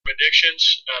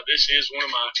addictions. This is one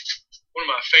of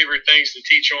my favorite things to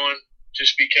teach on,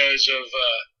 just because of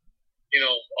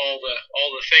all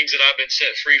the things that I've been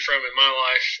set free from in my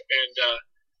life, and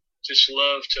just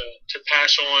love to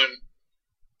pass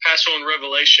on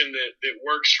revelation that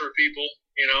works for people,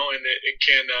 and it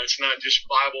can it's not just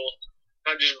Bible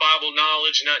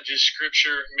knowledge, not just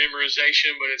scripture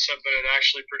memorization, but it's something that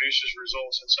actually produces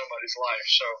results in somebody's life.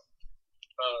 So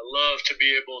love to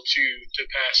be able to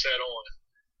pass that on.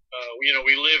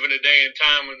 We live in a day and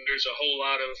time when there's a whole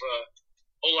lot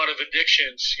of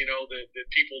addictions, that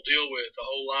people deal with, a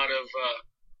whole lot of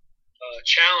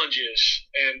challenges,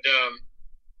 and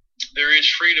there is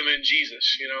freedom in Jesus.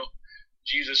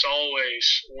 Jesus always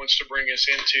wants to bring us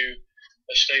into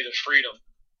a state of freedom.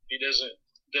 He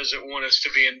doesn't want us to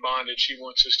be in bondage. He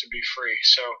wants us to be free.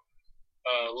 So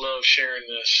love sharing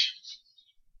this.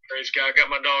 Praise God. I got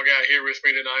my dog out here with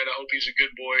me tonight. I hope he's a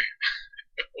good boy.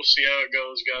 We'll see how it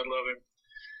goes. God love him.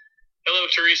 Hello,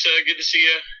 Teresa. Good to see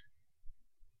you.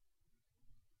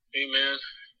 Amen.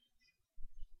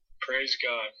 Praise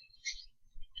God.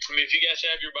 If you guys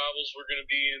have your Bibles, we're going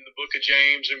to be in the book of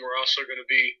James, and we're also going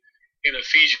to be in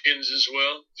Ephesians as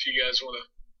well. If you guys want to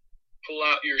pull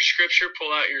out your scripture,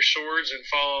 pull out your swords, and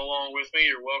follow along with me,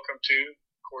 you're welcome to.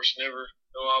 Of course,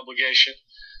 no obligation,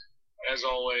 as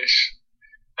always.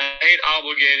 I hate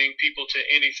obligating people to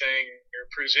anything or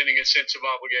presenting a sense of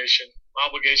obligation.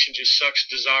 Obligation just sucks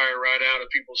desire right out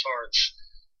of people's hearts.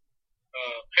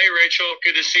 Hey, Rachel,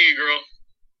 good to see you, girl.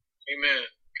 Amen.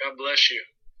 God bless you.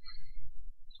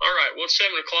 All right, well, it's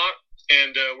 7 o'clock,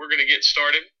 and we're going to get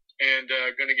started and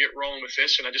going to get rolling with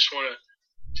this. And I just want to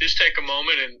take a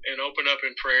moment and open up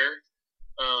in prayer.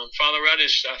 Father, I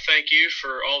thank you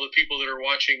for all the people that are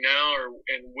watching now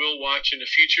and will watch in the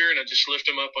future, and I just lift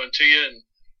them up unto you. And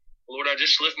Lord, I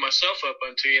just lift myself up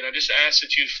unto you, and I just ask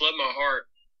that you'd flood my heart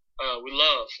with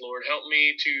love. Lord, help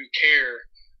me to care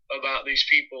about these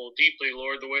people deeply,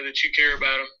 Lord, the way that you care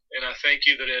about them. And I thank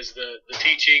you that as the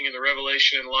teaching and the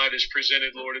revelation and light is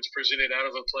presented, Lord, it's presented out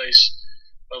of a place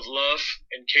of love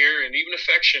and care and even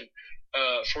affection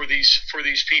for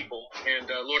these people.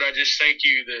 And Lord, I just thank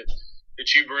you that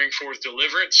you bring forth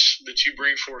deliverance, that you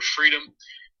bring forth freedom.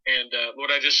 And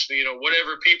Lord, I just,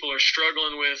 whatever people are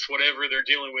struggling with, whatever they're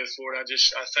dealing with, Lord, I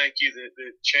thank you that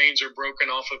chains are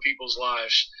broken off of people's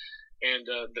lives, and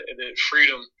that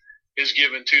freedom is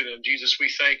given to them. Jesus, we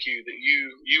thank you that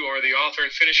you are the author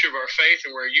and finisher of our faith,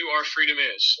 and where you are, freedom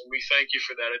is. And we thank you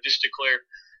for that. I just declare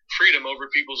freedom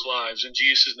over people's lives in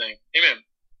Jesus' name. Amen.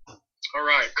 All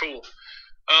right, cool.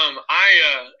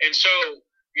 And so,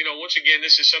 once again,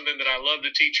 this is something that I love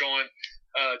to teach on,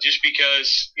 just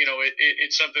because,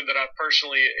 it's something that I've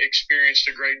personally experienced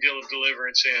a great deal of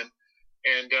deliverance in.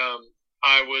 And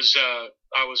I was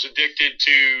addicted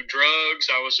to drugs.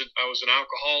 I was an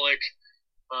alcoholic.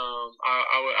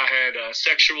 I had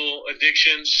sexual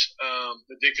addictions,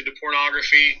 addicted to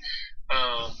pornography,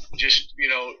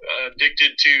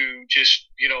 addicted to just,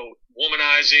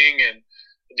 womanizing, and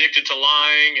addicted to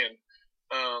lying, and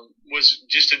was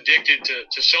just addicted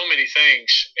to so many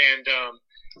things. And,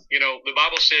 the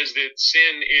Bible says that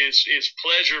sin is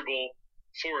pleasurable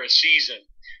for a season.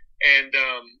 And,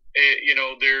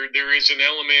 there is an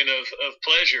element of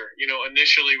pleasure,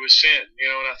 initially with sin,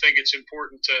 and I think it's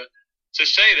important to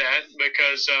say that,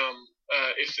 because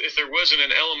if there wasn't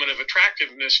an element of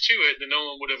attractiveness to it, then no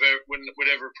one would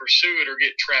ever pursue it or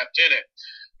get trapped in it.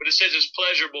 But it says it's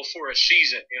pleasurable for a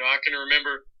season. I can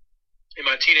remember in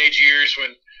my teenage years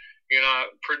when I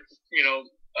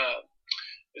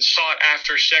sought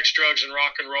after sex, drugs, and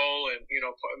rock and roll, and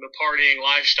the partying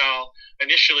lifestyle.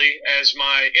 Initially, as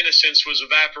my innocence was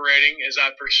evaporating, as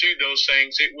I pursued those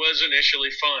things, it was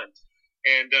initially fun.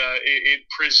 And it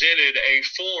presented a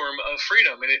form of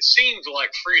freedom, and it seemed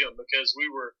like freedom because we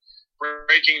were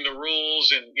breaking the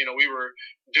rules, and we were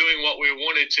doing what we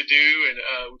wanted to do, and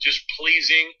just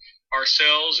pleasing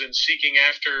ourselves and seeking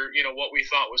after what we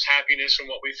thought was happiness and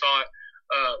what we thought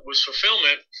was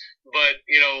fulfillment. But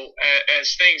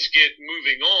as things get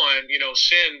moving on,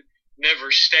 sin never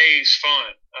stays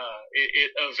fun.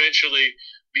 It eventually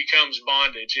becomes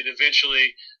bondage. It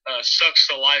eventually sucks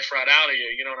the life right out of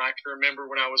you. And I can remember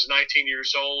when I was 19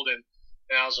 years old, and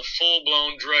I was a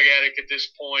full-blown drug addict at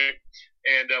this point,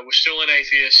 and was still an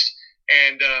atheist.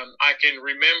 And I can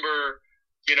remember,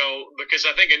 because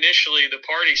I think initially the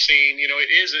party scene,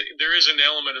 there is an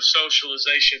element of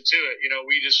socialization to it.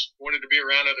 We just wanted to be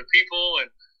around other people and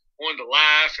wanted to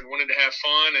laugh and wanted to have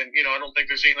fun. And, I don't think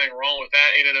there's anything wrong with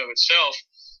that in and of itself.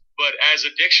 But as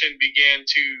addiction began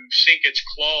to sink its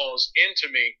claws into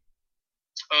me,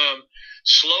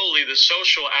 slowly the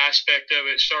social aspect of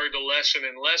it started to lessen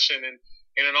and lessen. And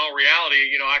And in all reality,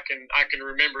 I can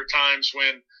remember times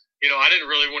when, I didn't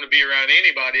really want to be around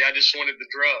anybody. I just wanted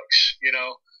the drugs.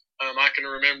 I can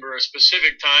remember a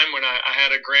specific time when I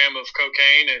had a gram of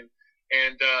cocaine,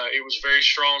 and it was very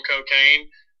strong cocaine.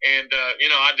 And,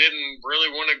 I didn't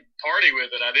really want to party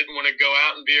with it. I didn't want to go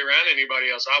out and be around anybody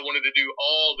else. I wanted to do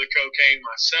all the cocaine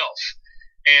myself.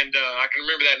 And I can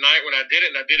remember that night when I did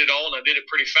it, and I did it all, and I did it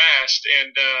pretty fast.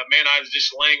 And, man, I was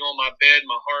just laying on my bed.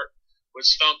 My heart was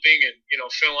thumping and,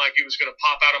 feeling like it was going to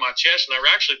pop out of my chest. And I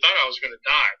actually thought I was going to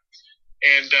die.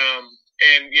 And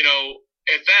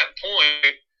at that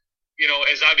point,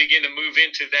 as I begin to move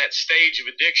into that stage of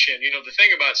addiction, the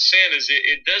thing about sin is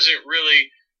it doesn't really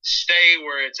stay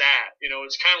where it's at.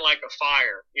 It's kind of like a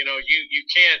fire. You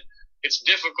can't, it's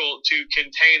difficult to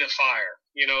contain a fire.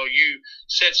 You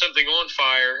set something on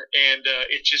fire and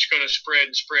it's just going to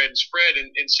spread and spread and spread.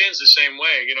 And sin's the same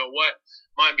way. What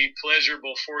might be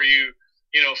pleasurable for you,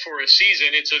 for a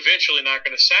season, it's eventually not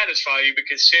going to satisfy you,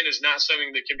 because sin is not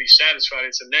something that can be satisfied.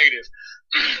 It's a negative.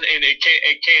 And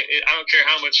I don't care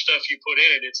how much stuff you put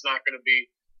in it, it's not going to be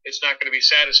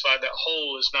satisfied. That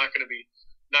hole is not going to be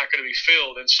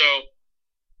filled. And so,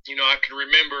 I can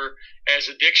remember as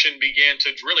addiction began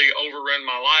to really overrun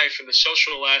my life, and the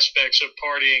social aspects of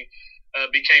partying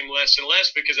became less and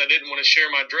less, because I didn't want to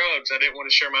share my drugs. I didn't want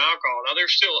to share my alcohol. Now,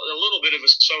 there's still a little bit of a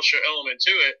social element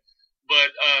to it,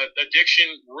 but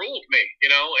addiction ruled me,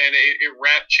 and it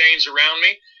wrapped chains around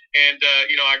me. And,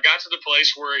 I got to the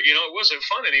place where, it wasn't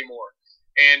fun anymore.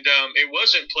 And it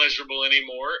wasn't pleasurable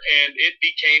anymore, and it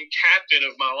became captain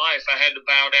of my life. I had to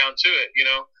bow down to it.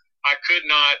 I could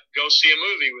not go see a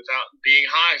movie without being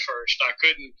high first. I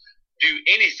couldn't do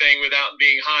anything without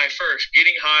being high first.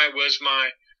 Getting high was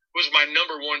my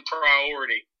number one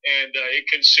priority, and it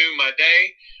consumed my day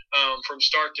from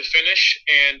start to finish,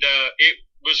 and it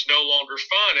was no longer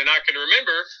fun. And I can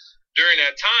remember during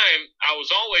that time, I was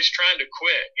always trying to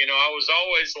quit. I was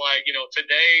always like,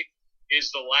 today is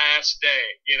the last day,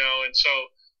 and so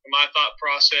my thought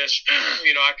process,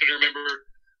 I could remember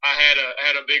I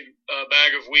had a big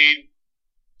bag of weed,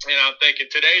 and I'm thinking,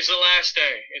 today's the last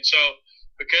day. And so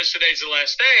because today's the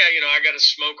last day, I got to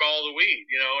smoke all the weed,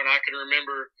 and I can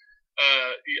remember,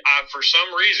 for some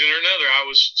reason or another, I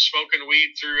was smoking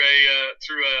weed through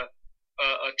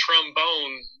a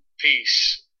trombone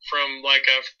piece from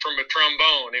a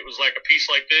trombone. It was like a piece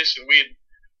like this, and we had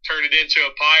turned it into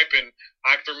a pipe. And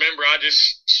I can remember I just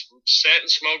sat and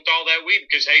smoked all that weed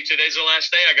because, hey, today's the last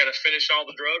day. I got to finish all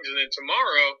the drugs, and then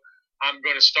tomorrow I'm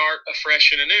going to start afresh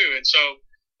and anew. And so,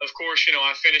 of course,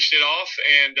 I finished it off,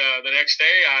 and the next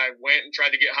day I went and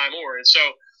tried to get high more. And so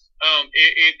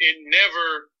it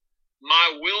never,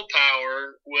 my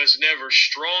willpower was never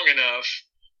strong enough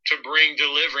to bring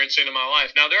deliverance into my life.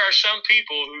 Now, there are some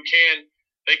people who can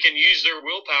use their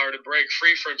willpower to break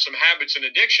free from some habits and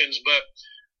addictions, but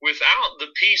without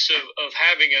the piece of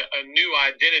having a new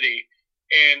identity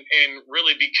and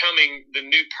really becoming the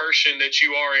new person that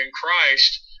you are in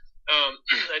Christ,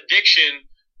 addiction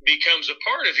becomes a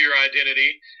part of your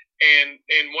identity. And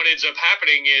what ends up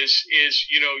happening is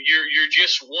you're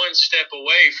just one step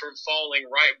away from falling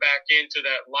right back into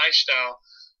that lifestyle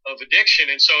of addiction.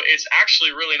 And so it's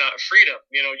actually really not freedom.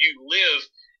 You live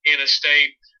in a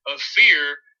state of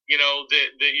fear,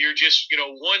 that you're just,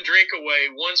 one drink away,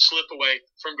 one slip away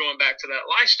from going back to that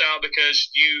lifestyle, because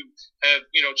you have,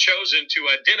 chosen to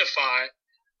identify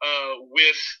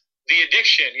with the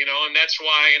addiction, and that's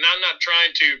why, and I'm not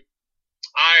trying to,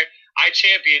 I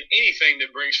champion anything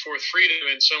that brings forth freedom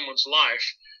in someone's life.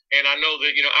 And I know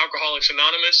that, Alcoholics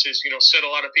Anonymous is, set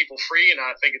a lot of people free, and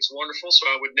I think it's wonderful. So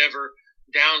I would never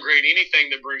downgrade anything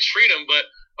that brings freedom. But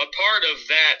a part of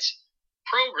that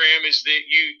program is that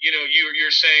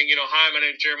you're saying, hi, my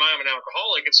name is Jeremiah, I'm an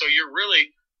alcoholic. And so you're really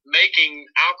making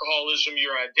alcoholism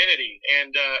your identity.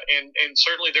 And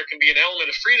certainly there can be an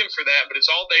element of freedom for that, but it's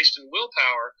all based in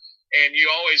willpower. And you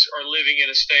always are living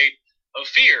in a state of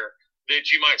fear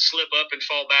that you might slip up and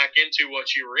fall back into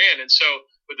what you were in. And so,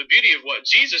 but the beauty of what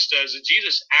Jesus does is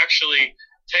Jesus actually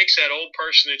takes that old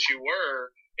person that you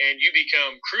were, and you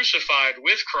become crucified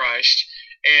with Christ,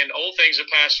 and old things have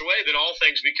passed away, then all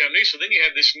things become new. So then you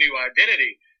have this new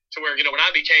identity to where, when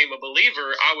I became a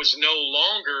believer, I was no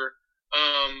longer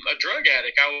a drug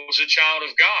addict. I was a child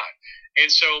of God. And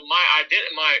so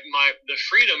the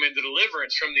freedom and the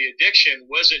deliverance from the addiction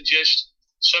wasn't just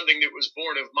something that was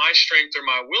born of my strength or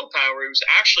my willpower. It was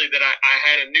actually that I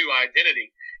had a new identity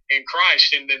in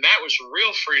Christ. And then that was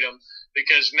real freedom,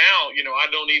 because now, I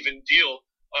don't even deal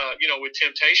with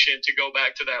temptation to go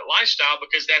back to that lifestyle,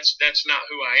 because that's not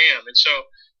who I am. And so,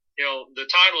 the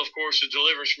title, of course, is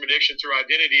Deliverance from Addiction Through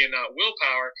Identity and Not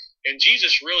Willpower. And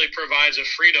Jesus really provides a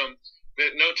freedom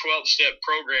that no 12-step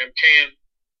program can,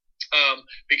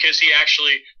 because he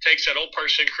actually takes that old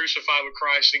person crucified with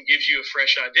Christ and gives you a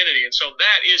fresh identity. And so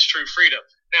that is true freedom.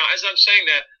 Now, as I'm saying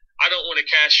that, I don't want to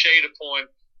cast shade upon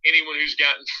anyone who's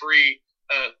gotten free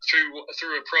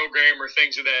through a program or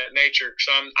things of that nature.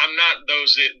 So I'm not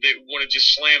those that want to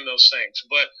just slam those things.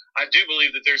 But I do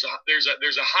believe that there's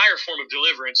a higher form of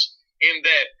deliverance in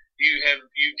that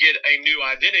you get a new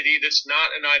identity that's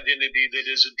not an identity that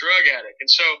is a drug addict. And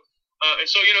so,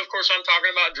 of course, I'm talking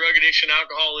about drug addiction,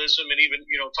 alcoholism, and even,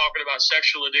 talking about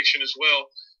sexual addiction as well.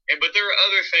 But there are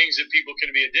other things that people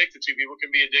can be addicted to. People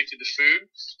can be addicted to food.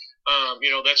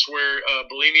 That's where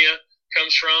bulimia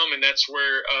comes from, and that's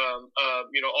where,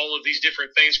 all of these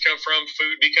different things come from.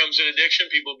 Food becomes an addiction.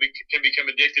 People can become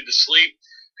addicted to sleep.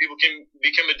 People can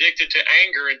become addicted to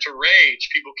anger and to rage.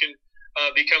 People can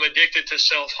become addicted to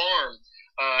self-harm.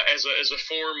 As a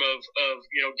form of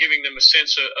giving them a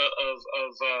sense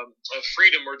of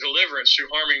freedom or deliverance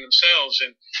through harming themselves,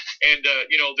 and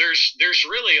there's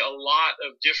really a lot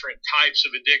of different types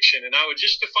of addiction, and I would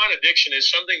just define addiction as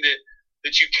something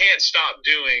that you can't stop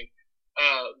doing,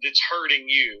 that's hurting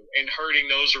you and hurting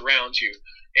those around you.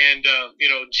 And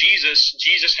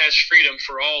Jesus has freedom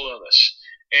for all of us,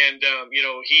 and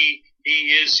he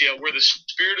is where the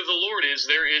Spirit of the Lord is,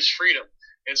 there is freedom.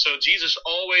 And so Jesus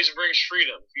always brings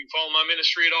freedom. If you follow my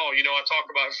ministry at all, I talk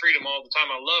about freedom all the time.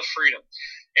 I love freedom.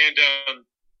 And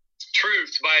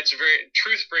truth, by its very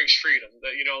truth, brings freedom.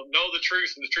 Know the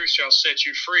truth, and the truth shall set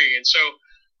you free. And so,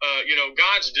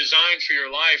 God's design for your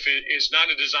life is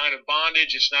not a design of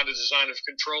bondage. It's not a design of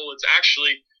control. It's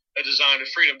actually a design of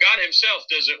freedom. God himself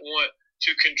doesn't want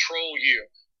to control you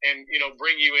and,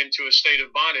 bring you into a state of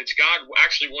bondage. God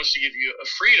actually wants to give you a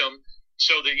freedom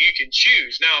so that you can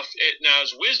choose. Now,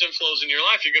 as wisdom flows in your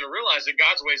life, you're going to realize that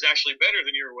God's way is actually better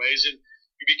than your ways, and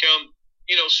you become,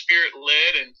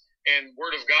 Spirit-led and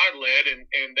Word of God-led,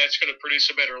 and that's going to produce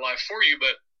a better life for you.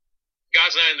 But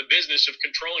God's not in the business of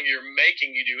controlling you or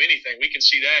making you do anything. We can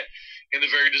see that in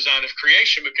the very design of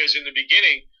creation, because in the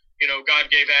beginning, God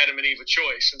gave Adam and Eve a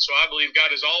choice. And so I believe God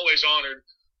has always honored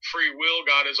free will.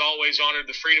 God has always honored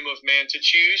the freedom of man to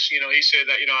choose. He said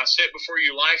that, I set before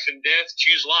you life and death,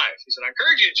 choose life. He said, I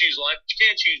encourage you to choose life, but you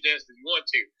can't choose death if you want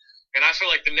to. And I feel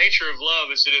like the nature of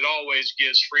love is that it always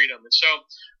gives freedom. And so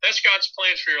that's God's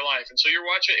plan for your life. And so if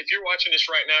you're watching this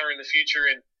right now or in the future,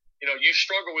 and, you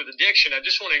struggle with addiction, I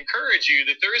just want to encourage you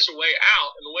that there is a way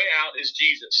out, and the way out is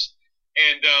Jesus.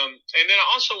 And then I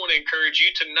also want to encourage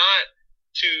you to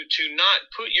not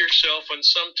put yourself on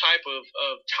some type of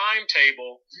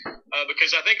timetable,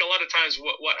 because I think a lot of times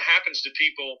what happens to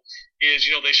people is,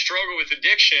 they struggle with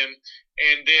addiction,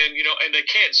 and then, and they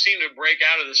can't seem to break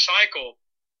out of the cycle.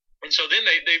 And so then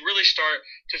they really start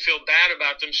to feel bad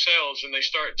about themselves, and they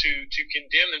start to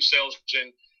condemn themselves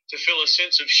and to feel a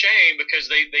sense of shame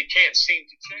because they can't seem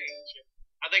to change.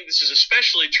 I think this is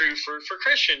especially true for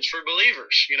Christians, for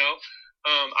believers,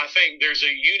 I think there's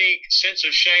a unique sense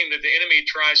of shame that the enemy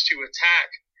tries to attack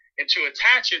and to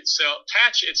attach itself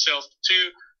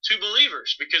to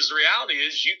believers, because the reality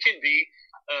is you can be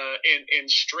in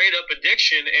straight up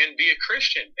addiction and be a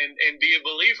Christian and be a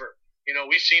believer.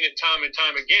 We've seen it time and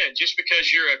time again. Just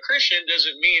because you're a Christian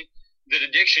doesn't mean that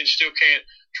addiction still can't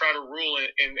try to rule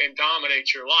and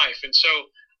dominate your life. And so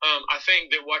I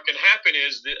think that what can happen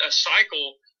is that a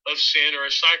cycle of sin or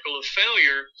a cycle of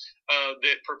failure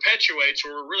that perpetuates,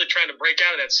 where we're really trying to break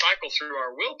out of that cycle through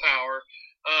our willpower,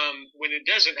 when it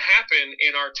doesn't happen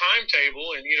in our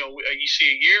timetable, and you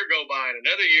see a year go by and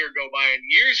another year go by and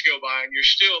years go by, and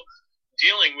you're still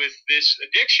dealing with this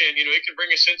addiction, it can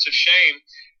bring a sense of shame,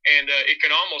 and it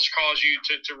can almost cause you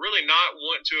to really not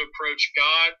want to approach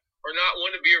God or not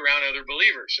want to be around other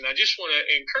believers. And I just want to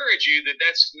encourage you that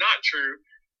that's not true,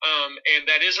 and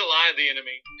that is a lie of the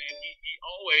enemy. And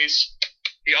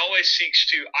he always seeks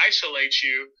to isolate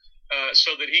you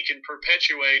so that he can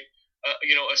perpetuate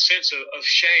a sense of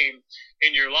shame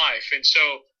in your life. And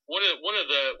so one of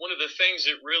the things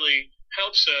that really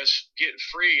helps us get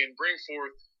free and bring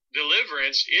forth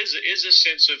deliverance is a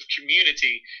sense of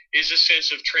community, is a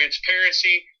sense of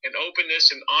transparency and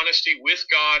openness and honesty with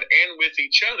God and with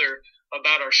each other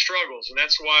about our struggles. And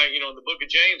that's why, in the book of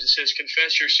James, it says,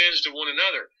 confess your sins to one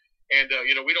another. And,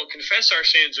 we don't confess our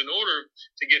sins in order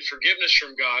to get forgiveness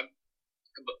from God,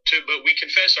 but we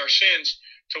confess our sins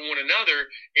to one another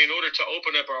in order to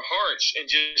open up our hearts and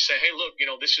just say, hey, look,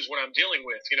 this is what I'm dealing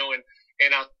with,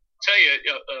 and I'll tell you,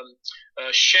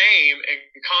 shame and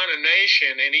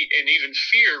condemnation and even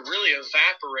fear really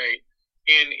evaporate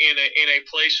in a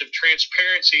place of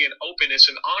transparency and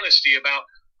openness and honesty about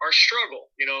our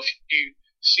struggle. If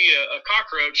a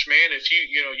cockroach, man, if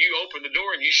you open the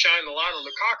door and you shine the light on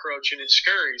the cockroach and it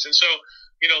scurries. And so,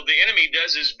 the enemy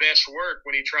does his best work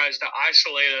when he tries to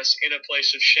isolate us in a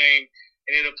place of shame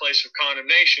and in a place of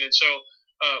condemnation. And so,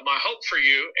 my hope for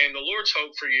you and the Lord's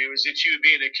hope for you is that you would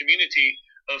be in a community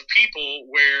of people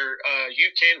where you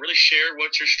can really share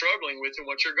what you're struggling with and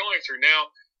what you're going through.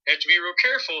 Now, you have to be real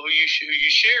careful who you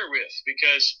share with,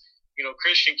 because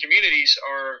Christian communities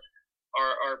are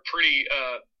pretty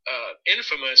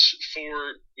infamous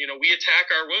for we attack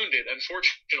our wounded.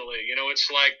 Unfortunately, it's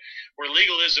like where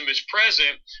legalism is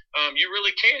present, you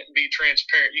really can't be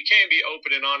transparent. You can't be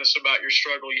open and honest about your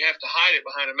struggle. You have to hide it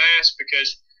behind a mask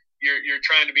because you're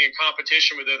trying to be in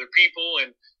competition with other people,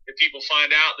 and if people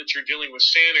find out that you're dealing with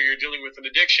sin or you're dealing with an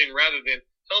addiction, rather than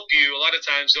help you, a lot of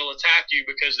times they'll attack you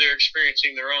because they're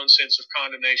experiencing their own sense of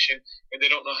condemnation and they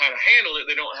don't know how to handle it.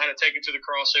 They don't know how to take it to the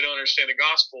cross. They don't understand the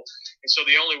gospel. And so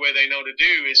the only way they know to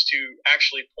do is to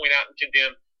actually point out and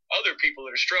condemn other people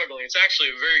that are struggling. It's actually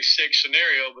a very sick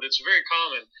scenario, but it's very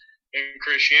common in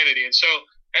Christianity. And so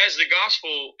as the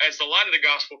light of the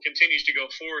gospel continues to go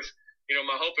forth,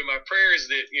 my hope and my prayer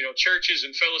is that, churches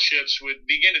and fellowships would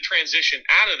begin to transition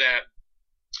out of that.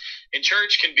 And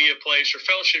church can be a place, or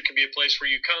fellowship can be a place where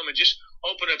you come and just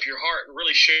open up your heart and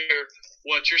really share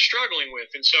what you're struggling with.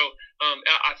 And so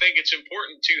I think it's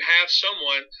important to have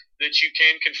someone that you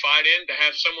can confide in, to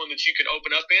have someone that you can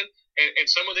open up in, and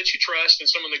someone that you trust, and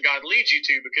someone that God leads you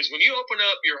to. Because when you open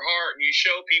up your heart and you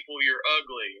show people you're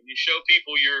ugly, and you show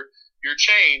people your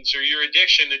chains or your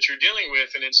addiction that you're dealing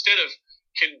with, and instead of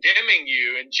condemning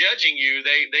you and judging you,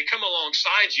 they come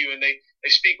alongside you and they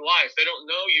speak life. They don't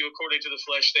know you according to the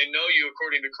flesh. They know you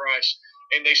according to Christ,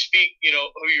 and they speak,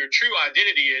 who your true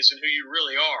identity is and who you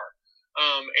really are.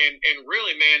 And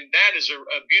really, man, that is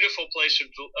a beautiful place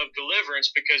of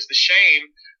deliverance, because the shame,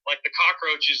 like the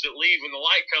cockroaches that leave when the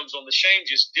light comes on, the shame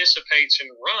just dissipates and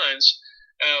runs.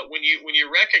 When you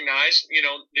recognize,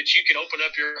 that you can open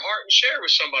up your heart and share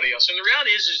with somebody else. And the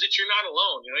reality is that you're not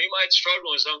alone. You might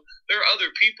struggle as though there are other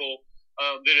people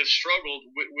that have struggled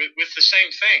with the same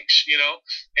things,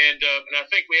 and I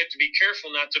think we have to be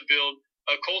careful not to build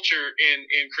a culture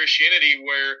in Christianity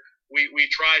where we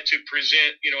try to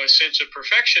present, a sense of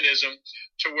perfectionism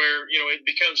to where, it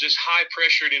becomes this high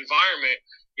pressured environment,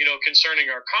 concerning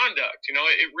our conduct.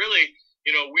 It really,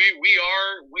 we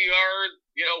are,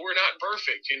 we're not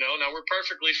perfect, now we're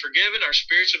perfectly forgiven. Our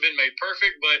spirits have been made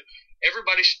perfect, but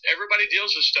everybody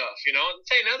deals with stuff, and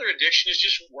say another addiction is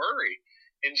just worry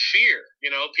and fear.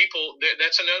 People,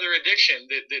 that's another addiction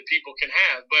that people can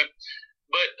have. But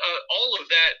all of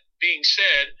that being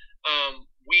said,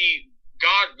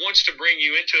 God wants to bring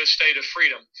you into a state of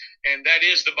freedom, and that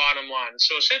is the bottom line.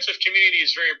 So a sense of community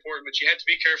is very important, but you have to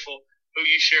be careful who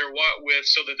you share what with,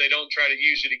 so that they don't try to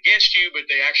use it against you, but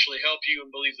they actually help you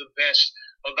and believe the best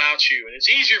about you. And it's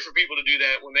easier for people to do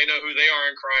that when they know who they are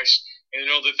in Christ, and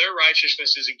know that their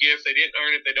righteousness is a gift. They didn't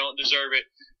earn it. They don't deserve it.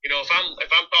 If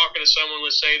I'm talking to someone,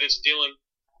 let's say, that's dealing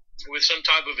with some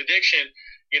type of addiction,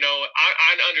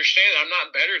 I understand that I'm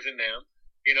not better than them.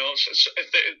 So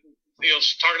if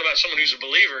talking about someone who's a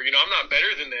believer, I'm not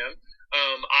better than them.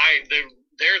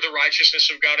 They're the righteousness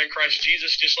of God in Christ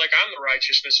Jesus, just like I'm the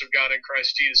righteousness of God in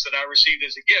Christ Jesus that I received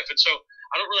as a gift. And so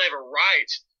I don't really have a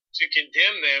right to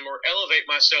condemn them or elevate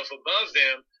myself above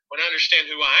them when I understand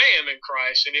who I am in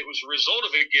Christ, and it was a result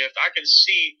of a gift. I can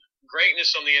see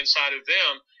greatness on the inside of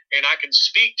them, and I can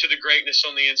speak to the greatness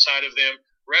on the inside of them,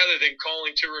 rather than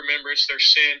calling to remembrance their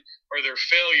sin or their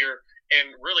failure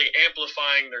and really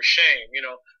amplifying their shame.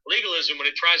 Legalism, when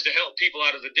it tries to help people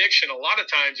out of addiction, a lot of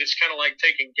times it's kind of like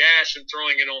taking gas and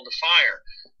throwing it on the fire.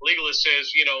 Legalist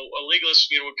says, a legalist,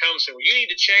 would come and say, well, you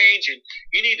need to change, and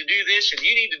you need to do this, and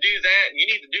you need to do that, and you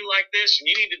need to do like this, and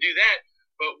you need to do that.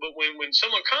 But when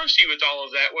someone comes to you with all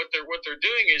of that, what they're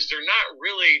doing is they're not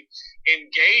really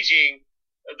engaging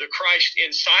the Christ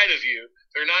inside of you.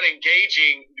 They're not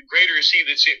engaging the greater is He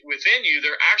that's within you.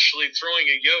 They're actually throwing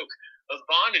a yoke of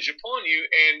bondage upon you,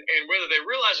 and whether they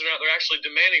realize it or not, they're actually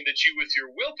demanding that you, with your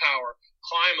willpower,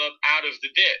 climb up out of the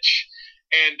ditch.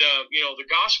 And the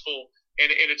gospel,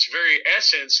 in its very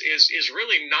essence, is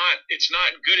really not. It's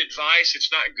not good advice.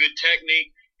 It's not good technique.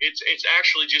 It's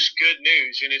actually just good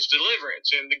news, and it's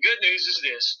deliverance. And the good news is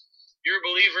this: you're a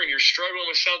believer and you're struggling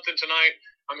with something tonight.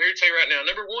 I'm here to tell you right now.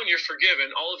 Number one, you're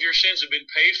forgiven. All of your sins have been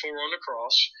paid for on the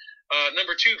cross.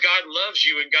 Number two, God loves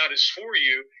you and God is for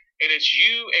you. And it's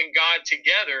you and God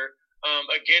together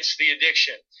against the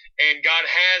addiction. And God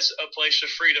has a place of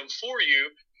freedom for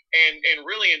you. And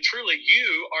really and truly,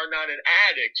 you are not an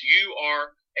addict. You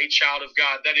are a child of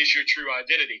God. That is your true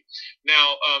identity.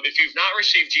 Now, if you've not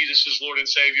received Jesus as Lord and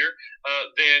Savior,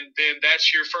 then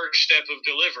that's your first step of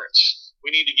deliverance.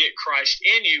 We need to get Christ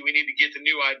in you. We need to get the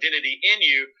new identity in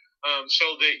you,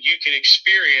 so that you can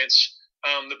experience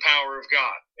the power of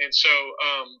God. And so,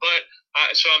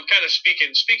 so I'm kind of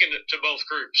speaking to both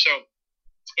groups. So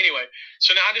anyway,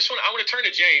 so now I want to turn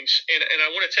to James, and I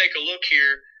want to take a look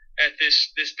here at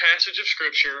this passage of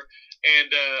Scripture.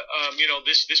 And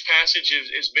this passage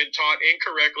has been taught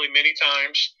incorrectly many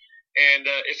times. And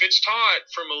if it's taught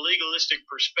from a legalistic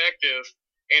perspective,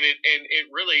 and it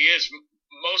really is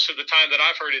most of the time that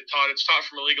I've heard it taught, it's taught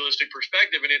from a legalistic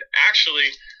perspective, and it actually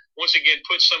once again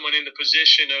puts someone in the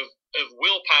position of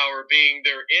willpower being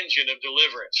their engine of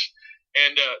deliverance.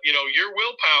 And your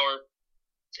willpower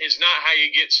is not how you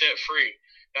get set free.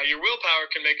 Now, your willpower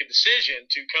can make a decision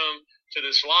to come to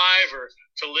this live or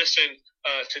to listen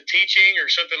to teaching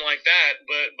or something like that,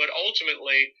 but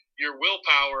ultimately your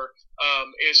willpower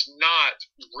is not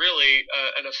really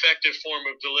an effective form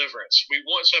of deliverance. We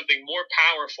want something more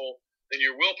powerful than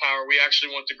your willpower. We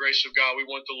actually want the grace of God. We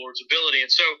want the Lord's ability.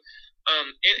 And so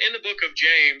in the book of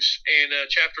James, in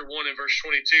chapter 1 and verse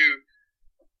 22,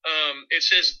 it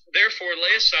says, "Therefore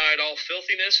lay aside all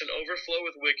filthiness and overflow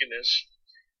with wickedness,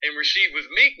 and receive with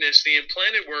meekness the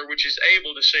implanted word which is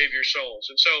able to save your souls."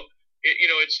 And so,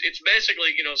 it's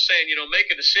basically, saying,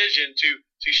 make a decision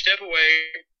to step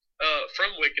away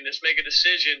from wickedness, make a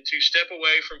decision to step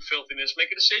away from filthiness,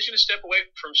 make a decision to step away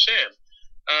from sin.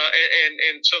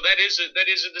 And so that is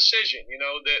a decision.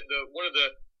 One of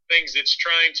the things that's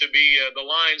trying to be the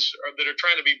lines that are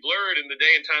trying to be blurred in the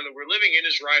day and time that we're living in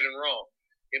is right and wrong.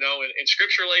 And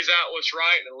Scripture lays out what's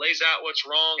right and lays out what's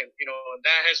wrong, and and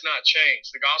that has not changed.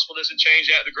 The gospel doesn't change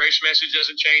that. The grace message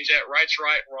doesn't change that. Right's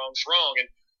right, wrong's wrong. And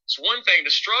it's one thing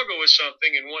to struggle with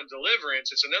something and want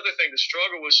deliverance. It's another thing to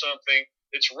struggle with something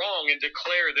that's wrong and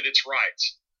declare that it's right.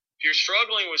 If you're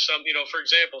struggling with something, for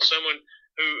example, someone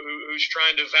who's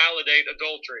trying to validate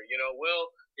adultery,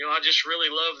 I just really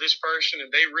love this person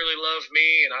and they really love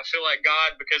me, and I feel like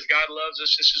because God loves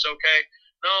us, this is okay.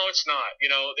 No, it's not.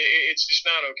 It's just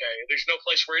not okay. There's no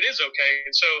place where it is okay.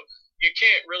 And so you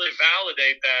can't really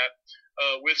validate that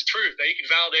with truth. Now, you can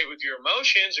validate with your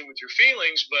emotions and with your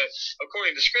feelings, but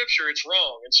according to Scripture, it's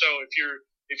wrong. And so if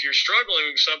you're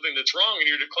struggling with something that's wrong and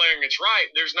you're declaring it's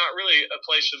right, there's not really a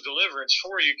place of deliverance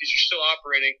for you, because you're still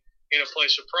operating in a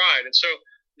place of pride. And so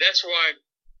that's why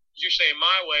you're saying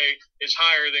my way is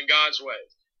higher than God's way.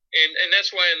 And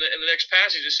that's why in the next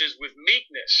passage it says, with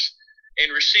meekness,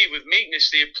 and receive with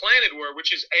meekness the implanted word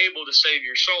which is able to save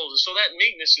your souls. And so that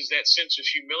meekness is that sense of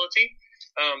humility.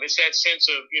 It's that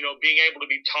sense of being able to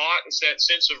be taught. It's that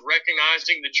sense of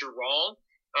recognizing that you're wrong,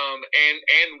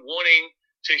 and wanting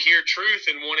to hear truth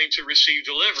and wanting to receive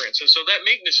deliverance. And so that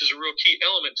meekness is a real key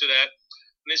element to that.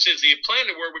 And it says the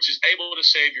implanted word which is able to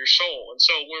save your soul. And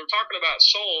so when we're talking about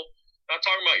soul, not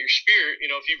talking about your spirit.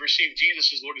 If you've received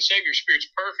Jesus as Lord and Savior, your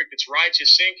spirit's perfect. It's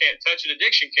righteous. Sin can't touch it.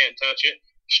 Addiction can't touch it.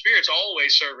 Spirit's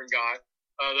always serving God.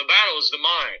 The battle is the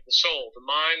mind, the soul, the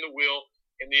mind, the will,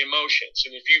 and the emotions.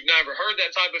 And if you've never heard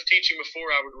that type of teaching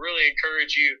before, I would really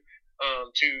encourage you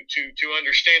to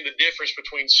understand the difference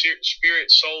between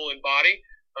spirit, soul, and body.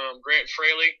 Grant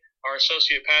Fraley, our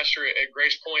associate pastor at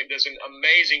Grace Point, does an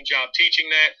amazing job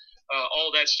teaching that.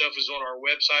 All that stuff is on our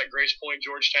website,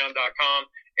 gracepointgeorgetown.com.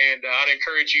 And I'd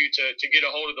encourage you to get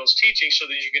a hold of those teachings so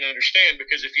that you can understand,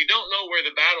 because if you don't know where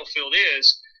the battlefield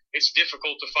is, it's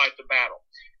difficult to fight the battle.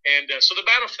 And so the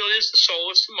battlefield is the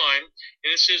soul, it's the mind.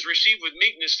 And it says, receive with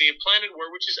meekness the implanted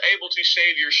word which is able to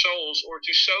save your souls, or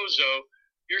to sozo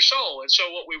your soul. And so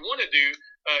what we want to do,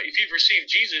 if you've received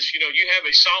Jesus, you have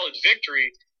a solid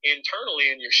victory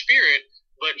internally in your spirit.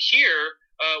 But here,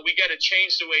 we got to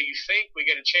change the way you think. We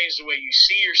got to change the way you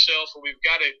see yourself. And we've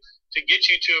got to get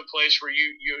you to a place where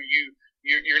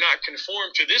you're not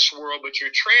conformed to this world, but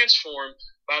you're transformed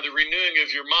by the renewing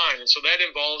of your mind. And so that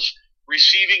involves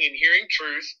receiving and hearing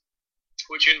truth,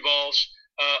 which involves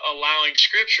allowing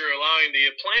Scripture, allowing the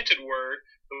implanted word,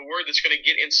 the word that's going to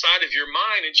get inside of your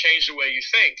mind and change the way you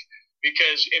think.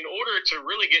 Because in order to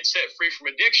really get set free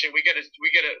from addiction,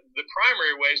 the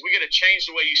primary way is we got to change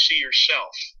the way you see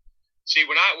yourself. See,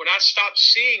 when I stopped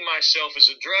seeing myself as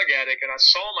a drug addict and I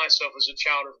saw myself as a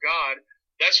child of God,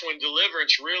 that's when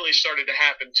deliverance really started to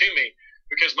happen to me.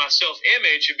 Because my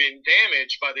self-image had been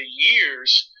damaged by the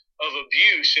years of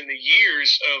abuse and the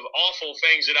years of awful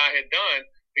things that I had done,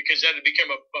 because that had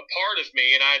become a part of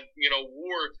me. And I,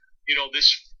 wore, this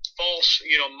false,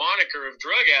 moniker of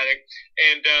drug addict.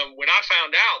 And when I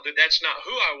found out that that's not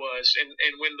who I was, and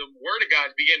when the Word of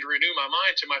God began to renew my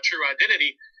mind to my true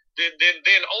identity,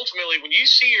 then ultimately, when you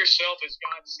see yourself as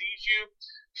God sees you,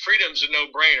 freedom's a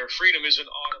no-brainer. Freedom is an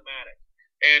automatic.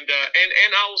 And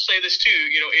I will say this too.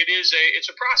 It's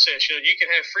a process. You can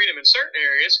have freedom in certain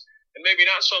areas, and maybe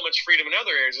not so much freedom in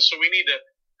other areas. And so we need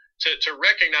to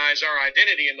recognize our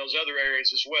identity in those other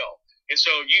areas as well. And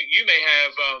so you may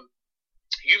have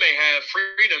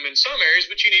freedom in some areas,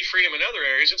 but you need freedom in other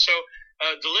areas. And so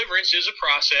deliverance is a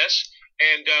process.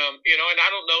 And and I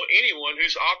don't know anyone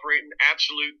who's operating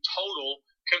absolute, total,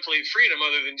 complete freedom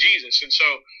other than Jesus.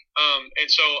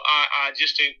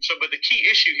 But the key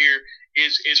issue here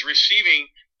is receiving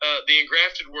the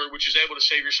engrafted word, which is able to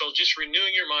save your soul, just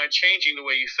renewing your mind, changing the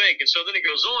way you think. And so then it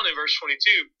goes on in verse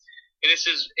 22, and it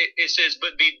says,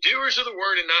 but be doers of the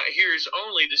word and not hearers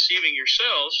only, deceiving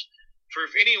yourselves. For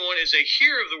if anyone is a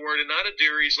hearer of the word and not a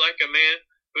doer, he's like a man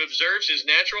who observes his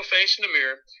natural face in the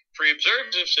mirror. For he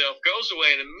observes himself, goes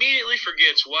away, and immediately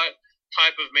forgets what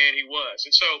type of man he was.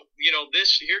 And so,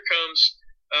 here comes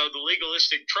the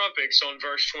legalistic trumpets on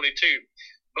verse 22.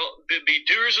 But be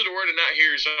doers of the word and not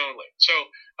hearers only. So,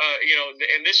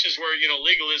 and this is where,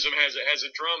 legalism has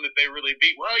a drum that they really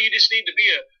beat. Well, you just need to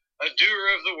be a doer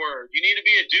of the word. You need to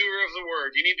be a doer of the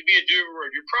word. You need to be a doer of the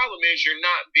word. Your problem is you're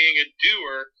not being a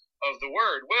doer of the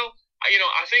word. Well,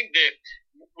 I think that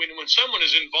when someone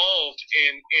is involved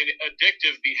in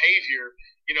addictive behavior,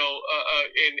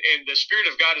 and the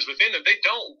Spirit of God is within them, they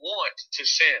don't want to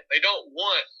sin. They don't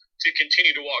want to continue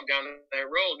to walk down that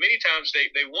road. Many times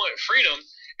they want freedom,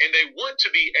 and they want to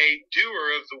be a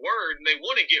doer of the word, and they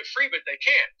want to get free, but they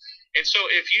can't. And so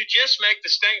if you just make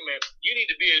the statement, you need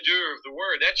to be a doer of the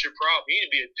word, that's your problem. You need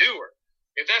to be a doer.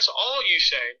 If that's all you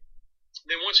say,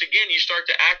 then once again you start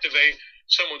to activate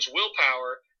someone's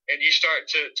willpower, and you start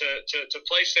to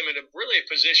place them in a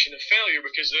position of failure,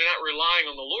 because they're not relying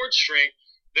on the Lord's strength.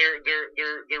 They're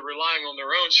relying on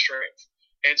their own strength.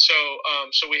 And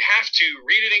so we have to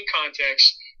read it in context,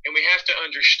 and we have to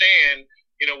understand,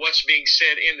 what's being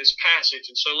said in this passage.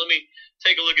 And so let me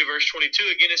take a look at verse 22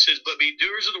 again. It says, but be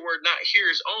doers of the word, not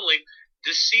hearers only,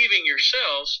 deceiving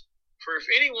yourselves. For if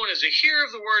anyone is a hearer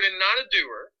of the word and not a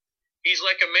doer, he's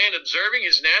like a man observing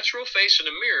his natural face in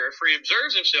a mirror. For he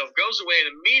observes himself, goes away,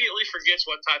 and immediately forgets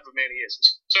what type of man he is.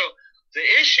 So the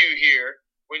issue here,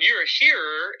 when you're a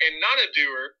hearer and not a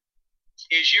doer,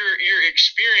 is you're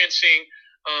experiencing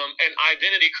an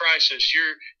identity crisis.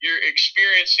 You're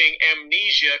experiencing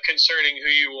amnesia concerning who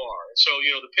you are. So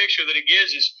the picture that it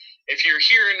gives is, if you're a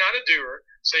hearer and not a doer,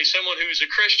 say someone who's a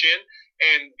Christian,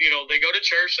 and they go to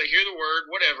church, they hear the word,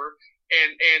 whatever,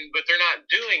 but they're not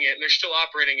doing it, and they're still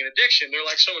operating in addiction. They're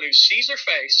like someone who sees their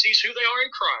face, sees who they are in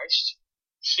Christ,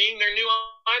 seeing their new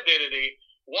identity,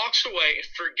 walks away,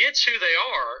 forgets who they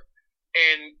are,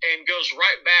 and goes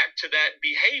right back to that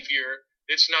behavior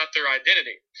that's not their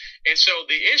identity. And so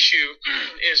the issue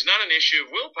is not an issue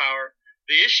of willpower.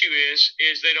 The issue is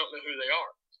they don't know who they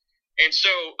are. And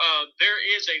so there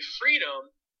is a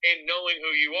freedom in knowing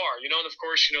who you are. And of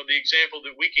course, the example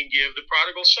that we can give, the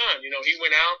prodigal son, he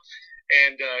went out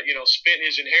and, spent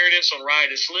his inheritance on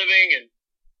riotous living and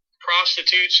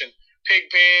prostitutes and pig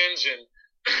pens and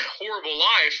horrible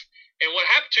life. And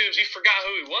what happened to him is he forgot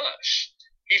who he was.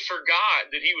 He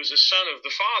forgot that he was a son of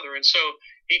the Father. And so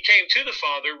he came to the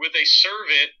Father with a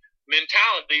servant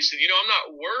mentality. He said, I'm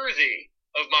not worthy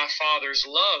of my Father's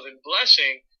love and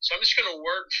blessing, so I'm just going to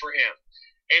work for him.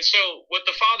 And so what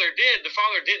the Father didn't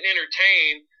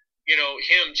entertain,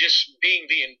 him just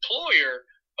being the employer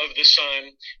of the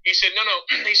Son. He said, no.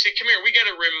 He said, come here, we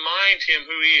got to remind him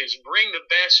who he is. Bring the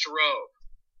best robe.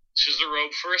 This is the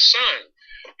robe for a son.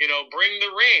 Bring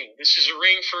the ring. This is a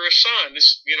ring for a son.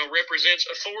 This, represents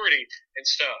authority and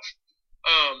stuff.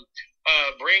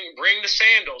 Bring the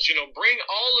sandals. Bring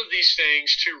all of these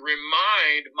things to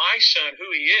remind my son who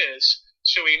he is,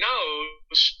 so he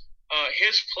knows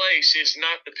his place is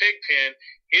not the pig pen.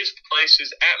 His place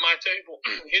is at my table.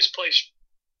 His place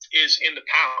is in the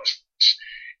palace.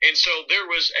 And so there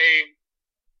was a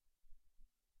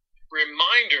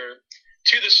reminder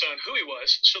to the son who he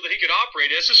was, so that he could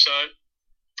operate as a son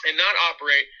and not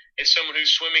operate as someone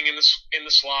who's swimming in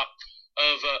the slop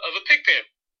of a pig pen.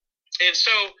 And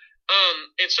so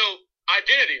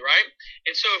identity, right?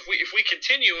 And so if we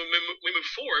continue and we move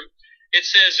forward, it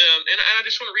says, and I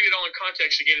just want to read it all in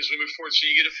context again as we move forward, so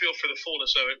you get a feel for the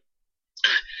fullness of it.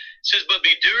 It says, but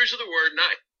be doers of the word,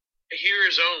 not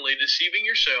hearers only, deceiving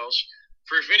yourselves.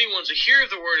 For if anyone's a hearer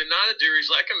of the word and not a doer, he's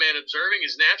like a man observing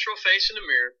his natural face in a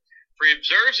mirror. For he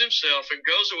observes himself and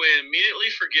goes away and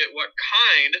immediately forget what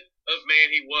kind of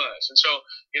man he was. And so,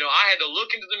 I had to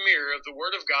look into the mirror of the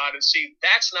Word of God and see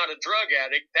that's not a drug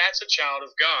addict, that's a child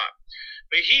of God.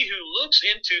 But he who looks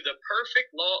into the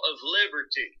perfect law of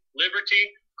liberty,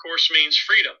 of course, means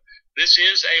freedom. This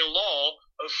is a law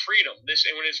of freedom.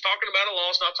 And when it's talking about a law,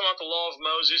 it's not talking about the law of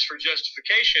Moses for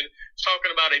justification. It's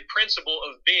talking about a principle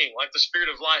of being, like the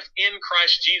Spirit of life in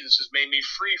Christ Jesus has made me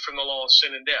free from the law of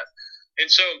sin and death.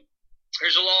 And so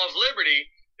there's a law of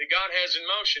liberty that God has in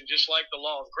motion, just like the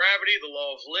law of gravity, the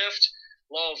law of lift.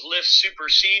 Law of lift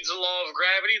supersedes the law of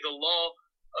gravity. The law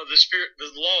of the Spirit,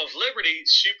 the law of liberty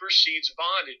supersedes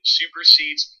bondage,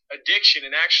 supersedes addiction,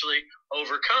 and actually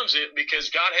overcomes it,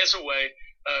 because God has a way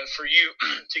for you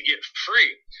to get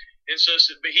free. And so,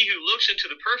 but he who looks into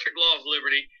the perfect law of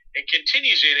liberty and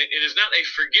continues in it, and is not a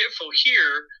forgetful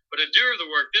hearer, but a doer of the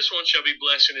work, this one shall be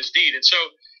blessed in his deed. And so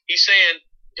he's saying,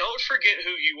 don't forget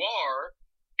who you are,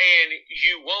 and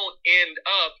you won't end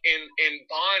up in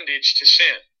bondage to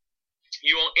sin.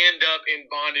 You won't end up in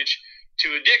bondage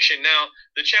to addiction. Now,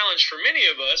 the challenge for many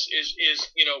of us is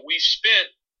we've spent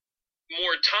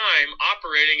more time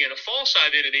operating in a false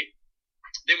identity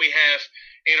than we have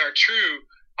in our true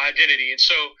identity. And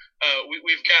so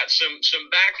we've got some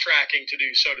backtracking to do,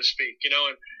 so to speak, and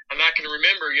I can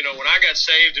remember, when I got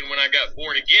saved and when I got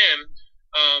born again,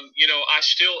 I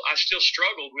still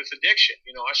struggled with addiction.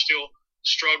 I still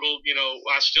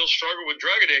struggled with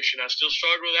drug addiction. I still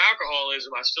struggle with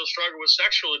alcoholism. I still struggle with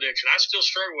sexual addiction. I still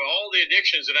struggle with all the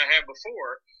addictions that I had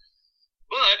before.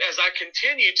 But as I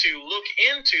continue to look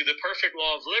into the perfect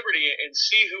law of liberty and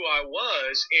see who I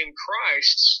was in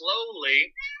Christ,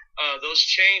 slowly those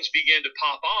chains began to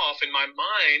pop off, and my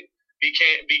mind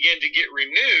began to get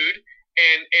renewed,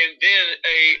 and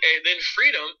then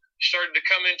freedom started to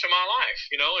come into my life.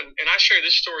 And I share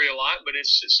this story a lot, but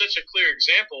it's such a clear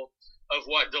example of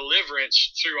what deliverance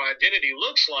through identity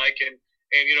looks like. And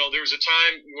there was a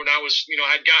time when I was,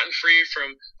 I had gotten free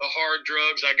from the hard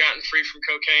drugs. I'd gotten free from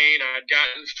cocaine. I'd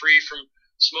gotten free from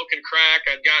smoking crack.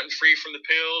 I'd gotten free from the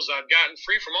pills. I'd gotten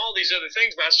free from all these other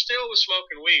things, but I still was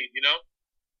smoking weed,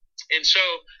 And so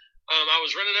I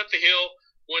was running up the hill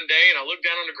one day, and I looked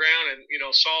down on the ground and,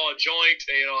 saw a joint,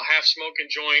 a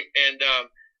half-smoking joint, and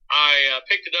I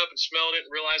picked it up and smelled it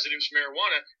and realized that it was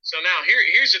marijuana. So now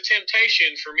here's a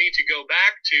temptation for me to go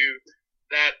back to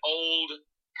that old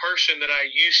person that I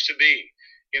used to be,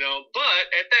 but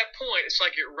at that point, it's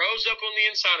like it rose up on the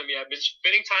inside of me. I've been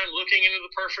spending time looking into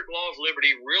the perfect law of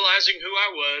liberty, realizing who I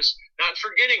was, not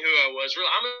forgetting who I was.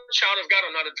 I'm a child of God.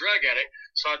 I'm not a drug addict.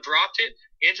 So I dropped it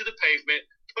into the pavement,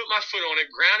 put my foot on it,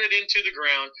 ground it into the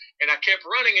ground, and I kept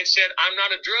running and said, I'm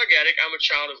not a drug addict. I'm a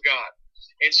child of God.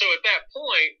 And so at that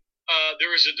point,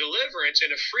 there was a deliverance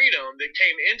and a freedom that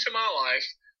came into my life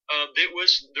that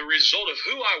was the result of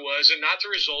who I was and not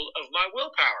the result of my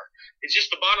willpower. It's just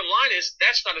the bottom line is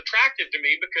that's not attractive to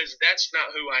me because that's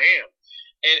not who I am.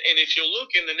 And if you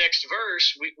look in the next verse,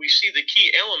 we see the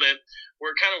key element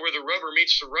where the rubber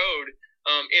meets the road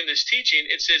in this teaching.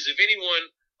 It says, if anyone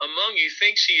among you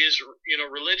thinks he is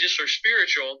religious or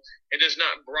spiritual and does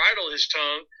not bridle his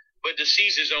tongue but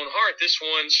deceives his own heart, this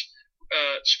one's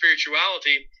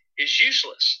spirituality is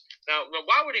useless. Now,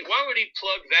 why would he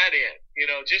plug that in,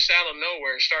 just out of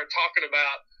nowhere and start talking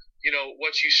about,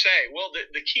 what you say? Well,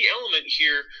 the key element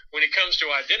here when it comes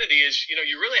to identity is,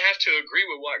 you really have to agree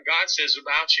with what God says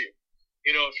about you.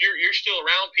 If you're still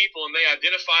around people and they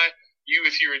identify you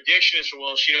with your addiction as,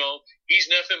 well, he's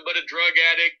nothing but a drug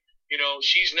addict,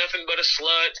 she's nothing but a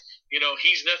slut,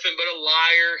 he's nothing but a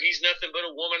liar, he's nothing but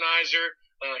a womanizer,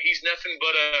 he's nothing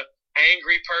but a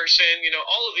angry person,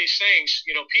 all of these things,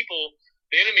 people,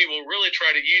 the enemy will really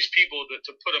try to use people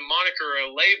to put a moniker or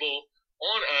a label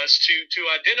on us to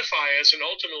identify us and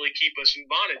ultimately keep us in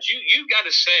bondage. You got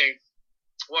to say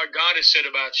what God has said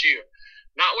about you,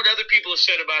 not what other people have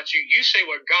said about you. You say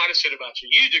what God has said about you.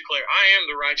 You declare, I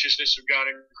am the righteousness of God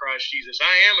in Christ Jesus.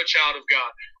 I am a child of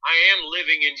God. I am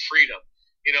living in freedom.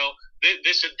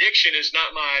 This addiction is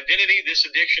not my identity. This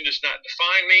addiction does not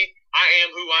define me. I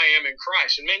am who I am in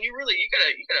Christ. And man, you gotta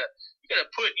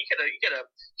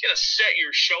set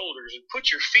your shoulders and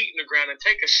put your feet in the ground and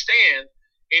take a stand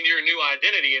in your new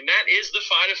identity. And that is the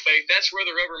fight of faith. That's where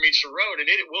the rubber meets the road, and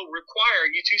it will require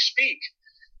you to speak.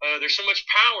 There's so much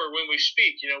power when we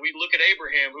speak. We look at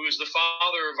Abraham, who is the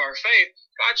father of our faith.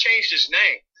 God changed his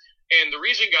name. And the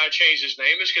reason God changed his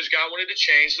name is because God wanted to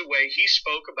change the way he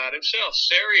spoke about himself.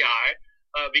 Sarai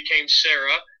became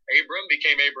Sarah. Abram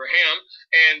became Abraham,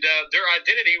 and their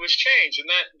identity was changed.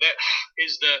 And that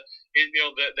is the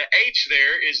H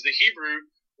there is the Hebrew,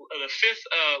 the fifth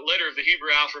letter of the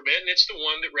Hebrew alphabet, and it's the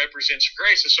one that represents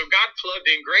grace. And so God plugged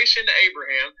in grace into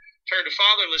Abraham, turned a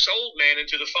fatherless old man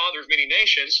into the father of many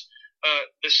nations,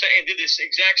 and did this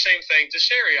exact same thing to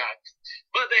Sarai.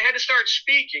 But they had to start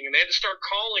speaking, and they had to start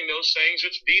calling those things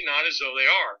which be not as though they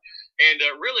are. And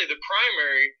really, the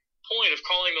primary point of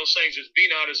calling those things which be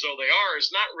not as though they are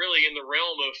is not really in the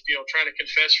realm of trying to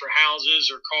confess for houses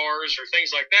or cars or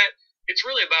things like that. It's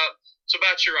really about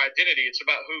your identity. It's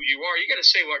about who you are. You got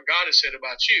to say what God has said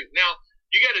about you. Now,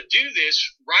 you got to do this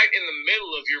right in the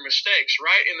middle of your mistakes,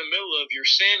 right in the middle of your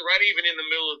sin, right even in the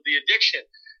middle of the addiction.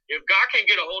 If God can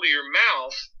get a hold of your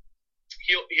mouth,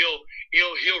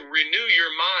 he'll renew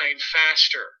your mind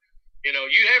faster.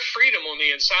 You have freedom on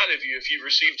the inside of you if you've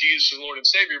received Jesus as Lord and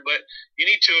Savior, but you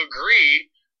need to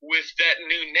agree with that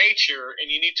new nature,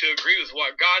 and you need to agree with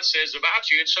what God says about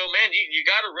you. And so, man, you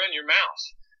got to run your mouth.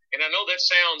 And I know that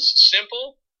sounds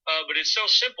simple, but it's so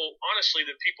simple, honestly,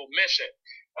 that people miss it.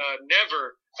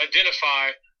 Never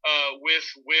identify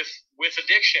with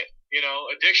addiction.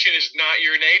 Addiction is not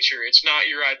your nature. It's not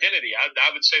your identity.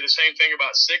 I would say the same thing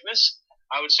about sickness.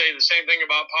 I would say the same thing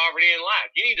about poverty and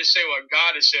lack. You need to say what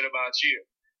God has said about you.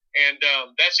 And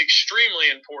that's extremely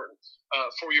important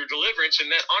for your deliverance. And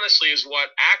that honestly is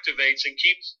what activates and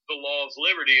keeps the law of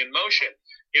liberty in motion.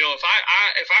 If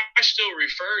I still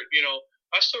refer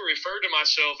to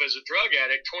myself as a drug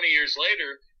addict 20 years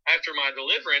later after my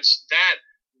deliverance,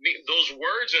 those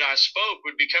words that I spoke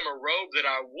would become a robe that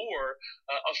I wore,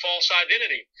 a false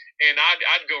identity. And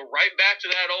I'd go right back to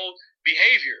that old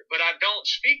behavior. But I don't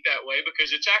speak that way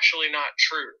because it's actually not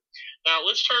true. Now,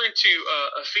 let's turn to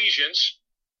Ephesians.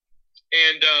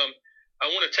 And I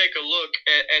want to take a look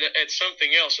at something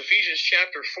else. Ephesians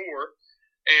chapter 4.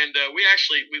 And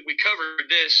we covered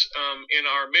this in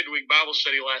our midweek Bible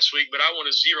study last week. But I want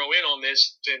to zero in on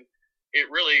this. And it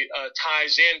really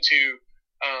ties into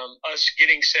us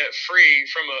getting set free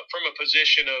from a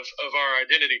position of our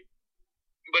identity.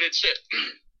 But it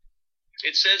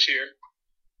says here,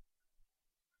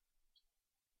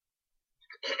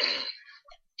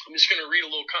 I'm just going to read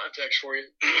a little context for you.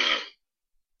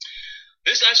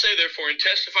 This I say, therefore, and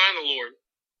testify in the Lord,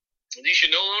 that you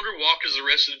should no longer walk as the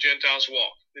rest of the Gentiles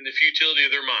walk, in the futility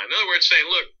of their mind. In other words, saying,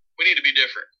 look, we need to be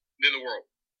different than the world.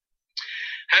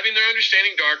 Having their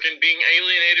understanding darkened, being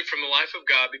alienated from the life of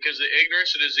God because of the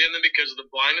ignorance that is in them because of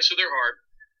the blindness of their heart,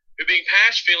 who being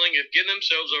past feeling have given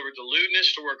themselves over to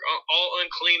lewdness, to work all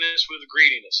uncleanness with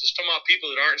greediness. It's talking about people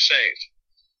that aren't saved.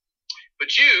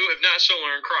 But you have not so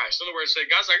learned Christ. In other words, say,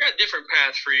 guys, I got a different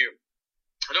path for you.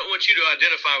 I don't want you to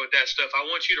identify with that stuff. I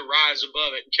want you to rise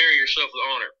above it and carry yourself with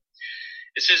honor.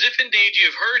 It says, if indeed you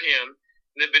have heard him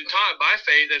and have been taught by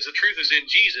faith as the truth is in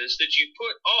Jesus, that you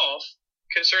put off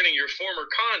concerning your former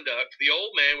conduct, the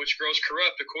old man which grows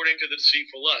corrupt according to the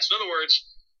deceitful lust. In other words,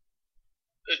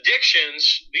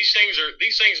 addictions, these things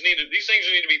need to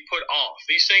be put off.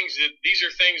 These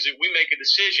are things that we make a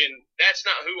decision. That's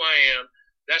not who I am.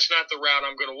 That's not the route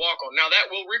I'm going to walk on. Now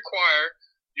that will require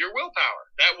your willpower.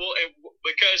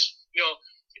 Because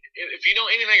if you know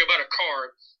anything about a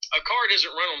car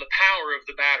doesn't run on the power of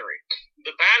the battery.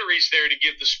 The battery's there to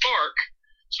give the spark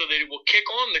so that it will kick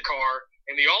on the car,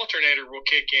 and the alternator will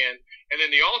kick in, and then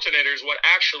the alternator is what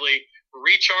actually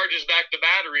recharges back the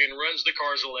battery and runs the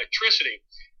car's electricity.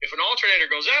 If an alternator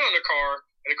goes out on a car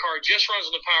and the car just runs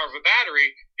on the power of a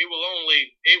battery, it will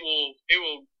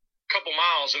a couple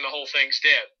miles and the whole thing's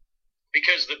dead.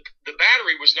 Because the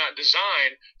battery was not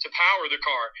designed to power the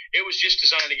car. It was just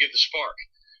designed to give the spark.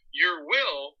 Your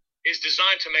will is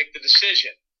designed to make the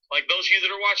decision. Like those of you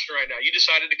that are watching right now, you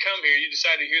decided to come here. You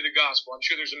decided to hear the gospel. I'm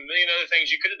sure there's a million other things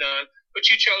you could have done,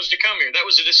 but you chose to come here. That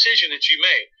was a decision that you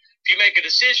made. If you make a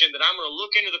decision that I'm going to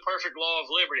look into the perfect law of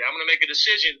liberty, I'm going to make a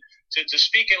decision to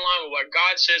speak in line with what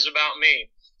God says about me.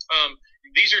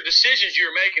 These are decisions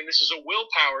you're making. This is a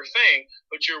willpower thing,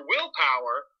 but your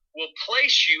willpower will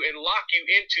place you and lock you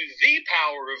into the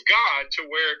power of God to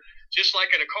where, just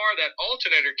like in a car, that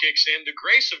alternator kicks in, the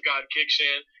grace of God kicks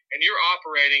in, and you're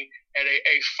operating at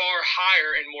a far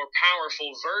higher and more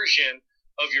powerful version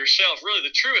of yourself, really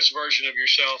the truest version of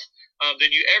yourself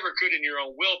than you ever could in your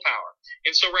own willpower.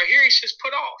 And so right here he says,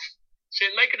 put off. He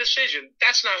said, make a decision.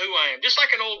 That's not who I am. Just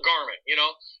like an old garment,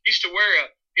 used to wear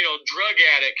a drug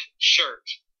addict shirt.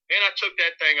 Then I took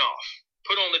that thing off,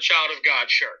 put on the child of God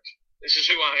shirt. This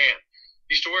is who I am.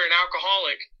 Used to wear an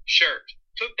alcoholic shirt,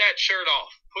 took that shirt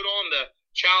off, put on the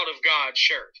child of God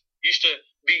shirt. Used to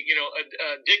be,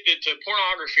 addicted to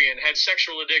pornography and had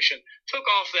sexual addiction, took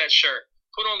off that shirt,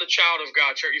 put on the child of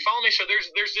God shirt. You follow me? So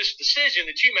there's this decision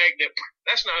that you make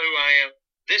that's not who I am.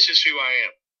 This is who I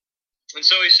am. And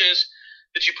so he says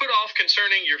that you put off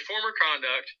concerning your former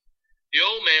conduct, the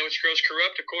old man which grows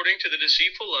corrupt according to the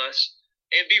deceitful lust,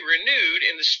 and be renewed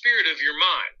in the spirit of your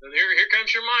mind. And here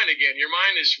comes your mind again. Your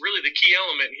mind is really the key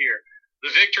element here.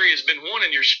 The victory has been won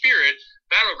in your spirit.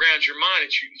 Battleground's your mind.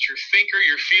 It's your thinker,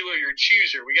 your feeler, your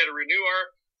chooser. We got to renew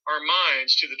our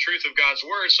minds to the truth of God's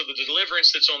word so the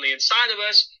deliverance that's on the inside of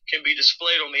us can be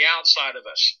displayed on the outside of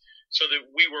us. So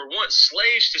that we were once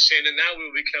slaves to sin, and now we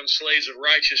will become slaves of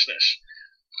righteousness.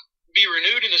 Be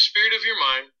renewed in the spirit of your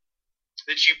mind,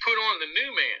 that you put on the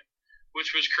new man,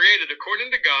 which was created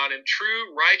according to God in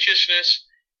true righteousness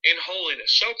and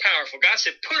holiness. So powerful. God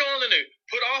said, put on the new.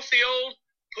 Put off the old,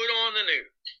 put on the new.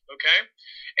 Okay?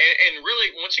 And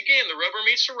really, once again, the rubber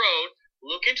meets the road.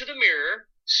 Look into the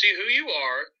mirror, see who you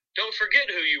are. Don't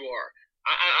forget who you are.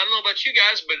 I don't know about you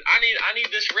guys, but I need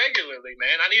this regularly,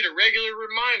 man. I need a regular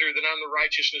reminder that I'm the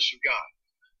righteousness of God.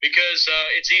 Because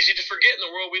it's easy to forget in the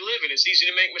world we live in. It's easy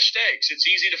to make mistakes. It's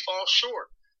easy to fall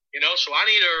short. So I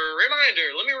need a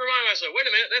reminder. Let me remind myself, wait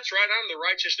a minute, that's right, I'm the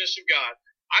righteousness of God.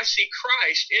 I see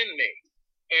Christ in me.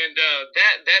 And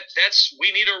that's we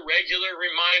need a regular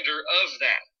reminder of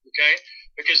that, okay?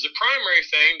 Because the primary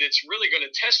thing that's really going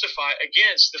to testify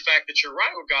against the fact that you're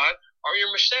right with God are your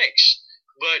mistakes.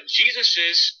 But Jesus'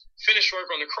 finished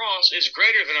work on the cross is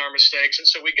greater than our mistakes, and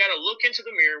so we got to look into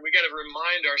the mirror. We got to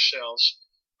remind ourselves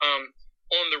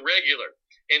on the regular,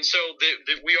 and so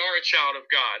that we are a child of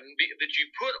God, and that you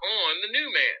put on the new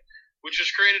man, which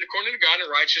was created according to God in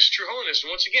righteous, true holiness.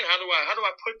 And once again, how do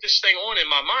I put this thing on in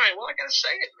my mind? Well, I got to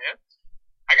say it, man.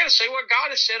 I got to say what God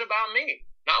has said about me.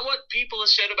 Not what people have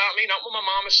said about me, not what my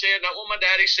mama said, not what my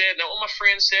daddy said, not what my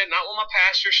friends said, not what my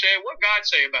pastor said, what God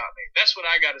say about me. That's what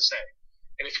I got to say.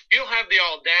 And if you'll have the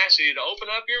audacity to open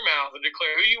up your mouth and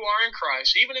declare who you are in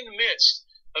Christ, even in the midst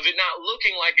of it not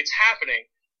looking like it's happening,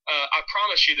 I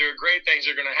promise you there are great things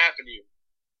that are going to happen to you.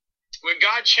 When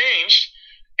God changed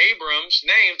Abram's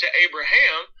name to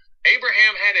Abraham,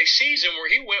 Abraham had a season where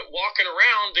he went walking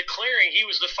around declaring he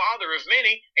was the father of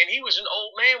many, and he was an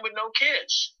old man with no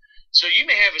kids. So you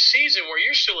may have a season where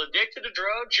you're still addicted to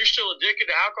drugs, you're still addicted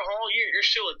to alcohol, you're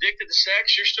still addicted to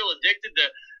sex, you're still addicted to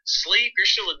sleep, you're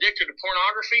still addicted to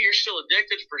pornography, you're still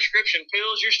addicted to prescription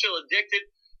pills, you're still addicted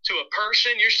to a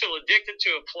person, you're still addicted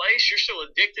to a place, you're still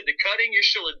addicted to cutting, you're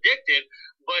still addicted.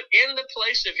 But in the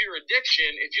place of your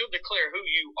addiction, if you'll declare who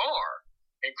you are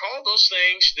and call those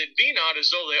things that be not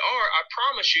as though they are, I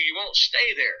promise you, you won't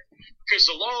stay there. Because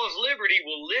the law of liberty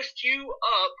will lift you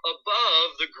up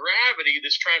above the gravity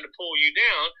that's trying to pull you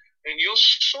down, and you'll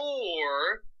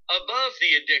soar above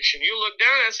the addiction. You'll look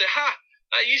down and say,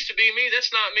 that used to be me.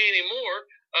 That's not me anymore.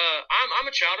 I'm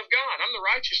a child of God. I'm the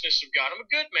righteousness of God. I'm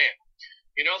a good man.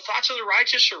 Thoughts of the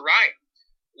righteous are right.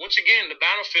 Once again, the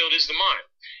battlefield is the mind.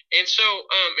 And so,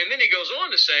 and then he goes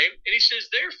on to say, and he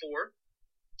says, therefore,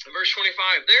 in verse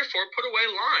 25, therefore, put away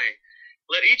lying.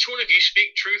 Let each one of you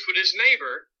speak truth with his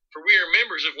neighbor, for we are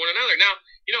members of one another. Now,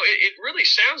 it really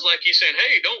sounds like he's saying,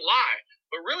 hey, don't lie.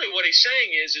 But really what he's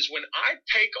saying is when I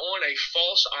take on a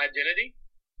false identity,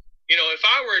 if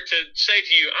I were to say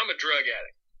to you, I'm a drug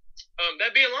addict,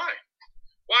 that'd be a lie.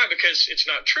 Why? Because it's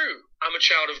not true. I'm a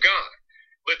child of God.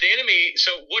 But the enemy,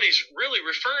 so what he's really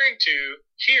referring to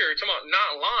here, talking about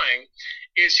not lying,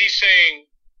 is he's saying,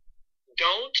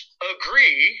 don't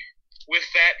agree with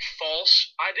that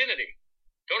false identity.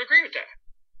 Don't agree with that.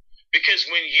 Because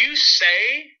when you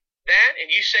say that and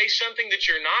you say something that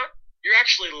you're not, you're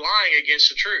actually lying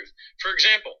against the truth. For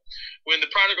example, when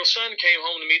the prodigal son came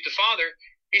home to meet the father,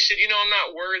 he said, I'm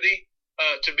not worthy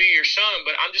to be your son,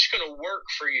 but I'm just going to work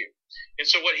for you. And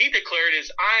so what he declared is,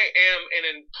 I am an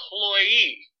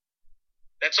employee.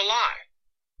 That's a lie.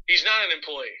 He's not an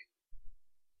employee.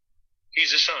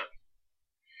 He's a son.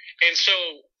 And so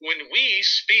when we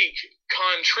speak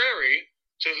contrary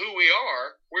to who we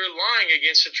are, we're lying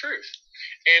against the truth.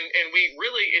 And we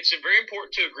really, it's very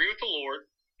important to agree with the Lord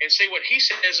and say what he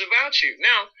says about you.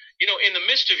 Now, in the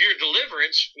midst of your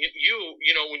deliverance,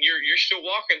 when you're still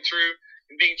walking through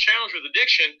and being challenged with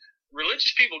addiction,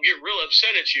 religious people get real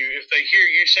upset at you if they hear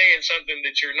you saying something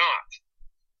that you're not,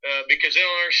 because they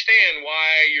don't understand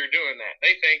why you're doing that.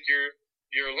 They think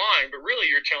you're lying, but really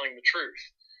you're telling the truth.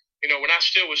 When I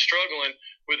still was struggling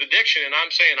with addiction and I'm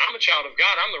saying I'm a child of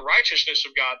God, I'm the righteousness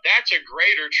of God, that's a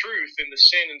greater truth than the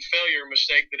sin and failure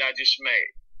mistake that I just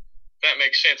made. If that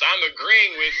makes sense. I'm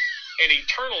agreeing with an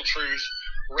eternal truth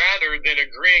rather than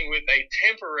agreeing with a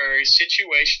temporary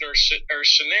situation or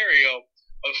scenario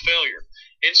of failure.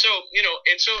 And so,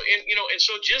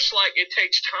 so just like it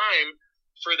takes time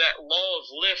for that law of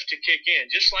lift to kick in,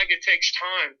 just like it takes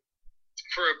time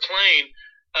for a plane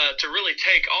to really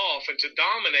take off and to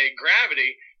dominate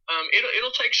gravity,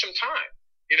 it'll take some time.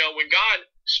 When God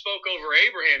spoke over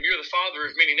Abraham, you're the father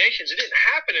of many nations, it didn't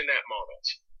happen in that moment.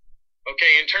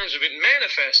 okay, in terms of it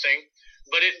manifesting,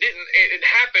 but it didn't. It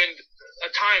happened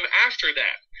a time after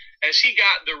that, as he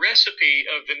got the recipe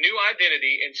of the new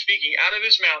identity and speaking out of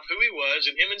his mouth who he was,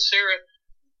 and him and Sarah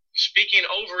speaking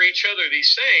over each other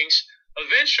these things.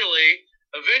 Eventually,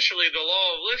 the law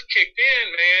of lift kicked in,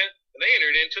 man, and they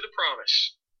entered into the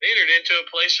promise. They entered into a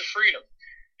place of freedom.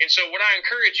 And so, what I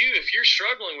encourage you, if you're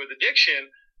struggling with addiction,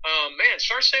 man,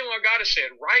 start saying what God has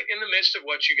said right in the midst of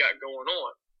what you got going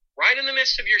on. Right in the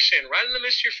midst of your sin, right in the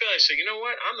midst of your failure, say, you know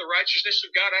what? I'm the righteousness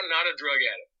of God. I'm not a drug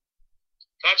addict.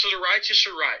 Thoughts of the righteous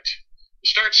are right. You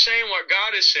start saying what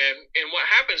God has said, and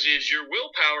what happens is your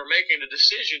willpower making a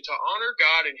decision to honor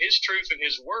God and His truth and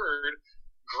His word,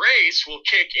 grace will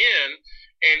kick in,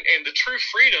 and the true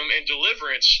freedom and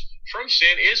deliverance from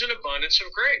sin is an abundance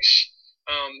of grace.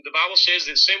 The Bible says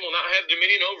that sin will not have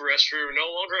dominion over us, for we're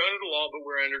no longer under the law, but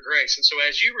we're under grace. And so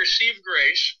as you receive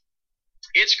grace,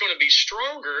 it's going to be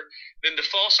stronger than the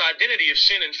false identity of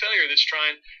sin and failure that's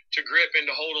trying to grip and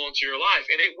to hold on to your life.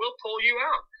 And it will pull you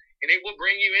out, and it will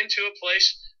bring you into a place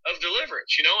of deliverance,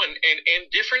 and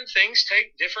different things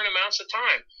take different amounts of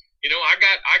time. I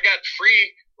got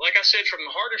free, like I said, from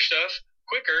the harder stuff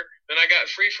quicker than I got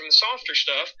free from the softer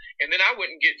stuff. And then I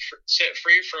wouldn't get set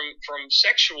free from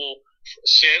sexual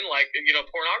sin, like,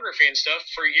 pornography and stuff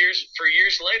for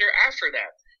years later after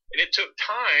that. And it took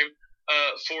time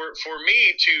for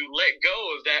me to let go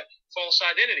of that false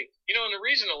identity. And the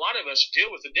reason a lot of us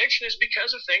deal with addiction is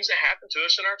because of things that happened to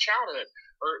us in our childhood,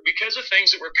 or because of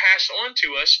things that were passed on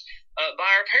to us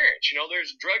by our parents.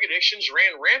 There's drug addictions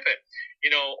ran rampant,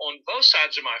 on both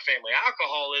sides of my family.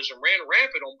 Alcoholism ran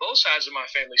rampant on both sides of my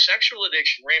family. Sexual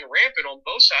addiction ran rampant on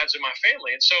both sides of my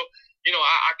family. And so,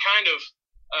 I kind of,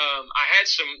 I had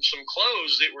some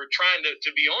clothes that were trying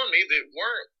to be on me that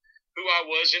weren't who I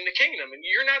was in the kingdom. And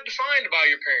you're not defined by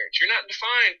your parents. You're not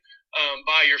defined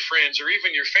by your friends or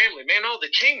even your family. Man,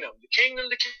 the kingdom. The kingdom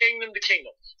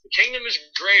is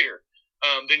greater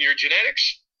than your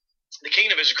genetics. The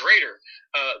kingdom is greater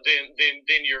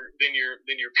than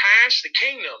your past. The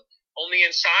kingdom on the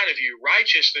inside of you,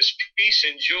 righteousness, peace,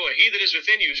 and joy. He that is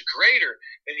within you is greater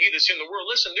than he that's in the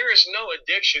world. Listen, there is no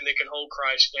addiction that can hold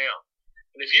Christ down.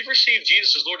 And if you've received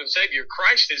Jesus as Lord and Savior,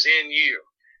 Christ is in you.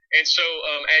 And so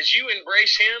as you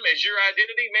embrace Him as your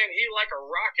identity, man, He, like a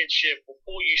rocket ship, will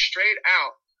pull you straight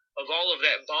out of all of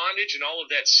that bondage and all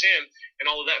of that sin and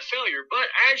all of that failure.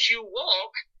 But as you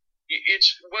walk,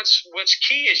 it's what's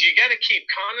key is you got to keep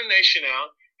condemnation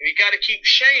out, and you got to keep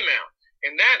shame out.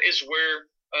 And that is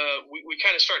where we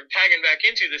kind of start tagging back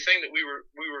into the thing that we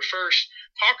were first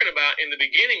talking about in the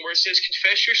beginning, where it says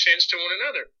confess your sins to one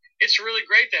another. It's really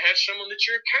great to have someone that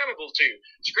you're accountable to.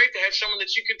 It's great to have someone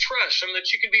that you can trust, someone that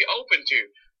you can be open to,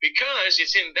 because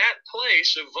it's in that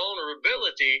place of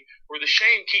vulnerability where the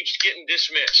shame keeps getting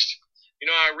dismissed.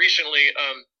 I recently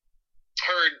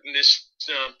heard this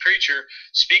preacher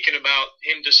speaking about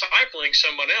him discipling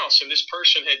someone else, and this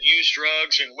person had used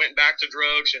drugs and went back to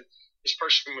drugs, and this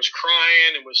person was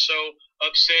crying and was so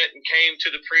upset and came to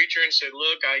the preacher and said,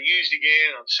 look, I used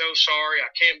again. I'm so sorry.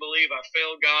 I can't believe I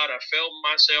failed God. I failed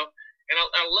myself. And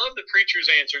I love the preacher's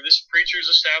answer. This preacher is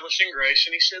establishing grace.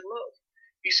 And he said,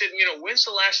 when's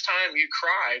the last time you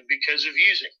cried because of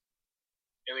using?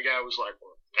 And the guy was like,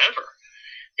 well, never.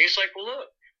 He's like,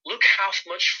 well, look how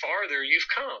much farther you've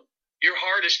come. Your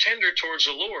heart is tender towards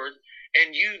the Lord,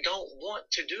 and you don't want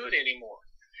to do it anymore.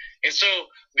 And so,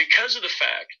 because of the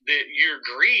fact that you're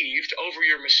grieved over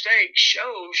your mistake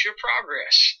shows your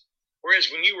progress. Whereas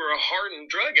when you were a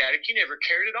hardened drug addict, you never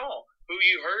cared at all who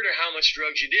you hurt or how much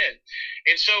drugs you did.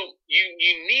 And so, you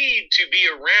need to be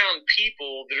around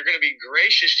people that are going to be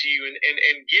gracious to you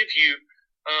and give you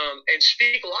and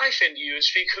speak life into you and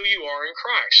speak who you are in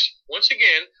Christ. Once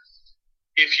again,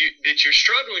 if you're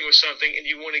struggling with something and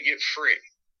you want to get free.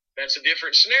 That's a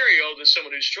different scenario than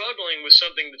someone who's struggling with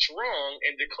something that's wrong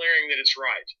and declaring that it's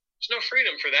right. There's no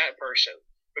freedom for that person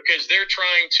because they're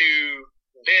trying to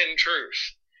bend truth.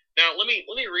 Now, let me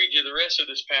read you the rest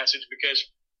of this passage because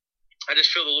I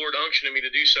just feel the Lord unctioning me to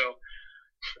do so.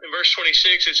 In verse 26,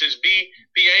 it says, Be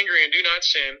angry and do not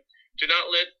sin. Do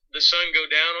not let the sun go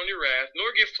down on your wrath,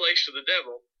 nor give place to the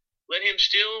devil. Let him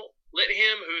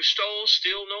who stole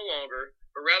steal no longer,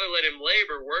 but rather let him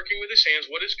labor, working with his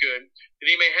hands what is good, that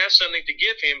he may have something to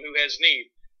give him who has need.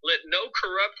 Let no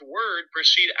corrupt word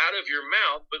proceed out of your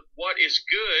mouth, but what is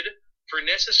good for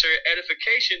necessary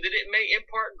edification, that it may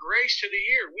impart grace to the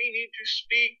hearer. We need to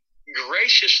speak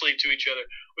graciously to each other.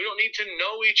 We don't need to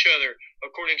know each other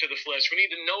according to the flesh. We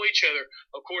need to know each other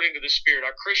according to the Spirit.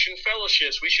 Our Christian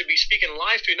fellowships, we should be speaking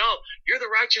life to you. No, you're the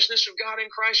righteousness of God in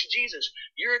Christ Jesus.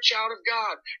 You're a child of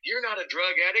God. You're not a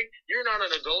drug addict. You're not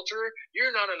an adulterer.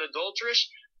 You're not an adulteress.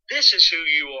 This is who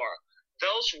you are.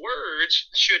 Those words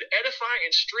should edify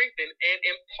and strengthen and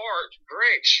impart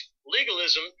grace.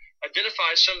 Legalism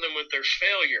identifies some of them with their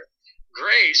failure.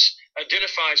 Grace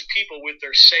identifies people with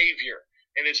their Savior.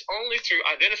 And it's only through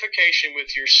identification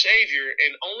with your Savior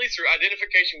and only through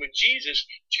identification with Jesus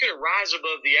that you're going to rise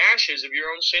above the ashes of your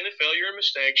own sin and failure and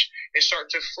mistakes and start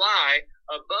to fly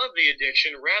above the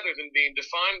addiction rather than being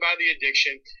defined by the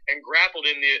addiction and grappled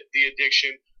in the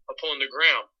addiction upon the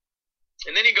ground.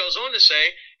 And then he goes on to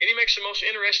say, and he makes the most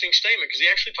interesting statement because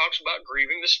he actually talks about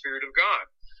grieving the Spirit of God.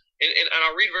 And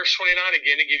I'll read verse 29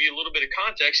 again to give you a little bit of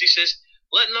context. He says,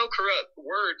 "Let no corrupt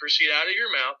word proceed out of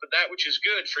your mouth, but that which is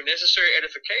good for necessary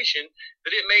edification,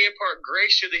 that it may impart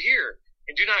grace to the hearer.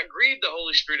 And do not grieve the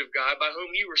Holy Spirit of God, by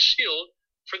whom you were sealed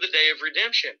for the day of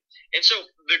redemption." And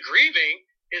so the grieving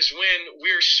is when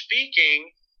we're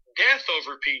speaking death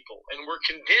over people, and we're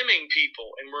condemning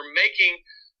people, and we're making,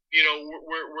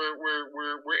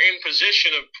 we're in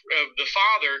position of the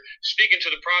Father speaking to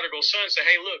the prodigal son, say,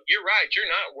 "Hey, look, you're right. You're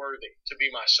not worthy to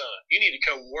be my son. You need to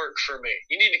come work for me.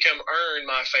 You need to come earn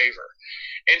my favor."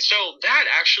 And so that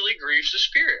actually grieves the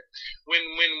Spirit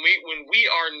when we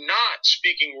are not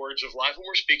speaking words of life, when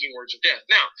we're speaking words of death.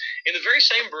 Now, in the very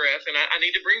same breath, and I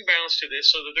need to bring balance to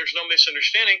this so that there's no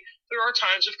misunderstanding, there are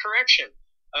times of correction.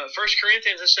 1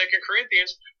 Corinthians and 2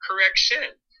 Corinthians correct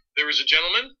sin. There was a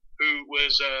gentleman who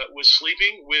was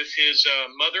sleeping with his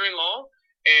mother-in-law,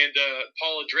 and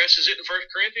Paul addresses it in 1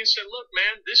 Corinthians and said, "Look,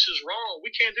 man, this is wrong.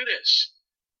 We can't do this."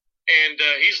 And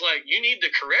he's like, "You need to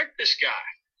correct this guy.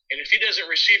 And if he doesn't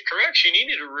receive correction, you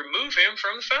need to remove him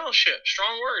from the fellowship."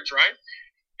 Strong words, right?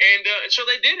 And so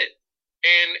they did it.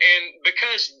 And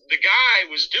because the guy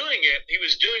was doing it, he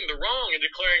was doing the wrong and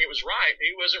declaring it was right.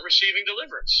 He wasn't receiving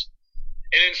deliverance.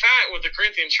 And in fact, what the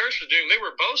Corinthian church was doing, they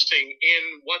were boasting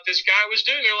in what this guy was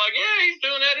doing. They're like, "Yeah, he's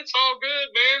doing that. It's all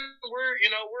good, man.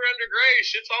 We're under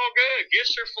grace. It's all good.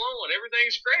 Gifts are flowing.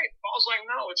 Everything's great." Paul's like,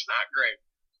 "No, it's not great.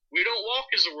 We don't walk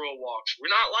as the world walks. We're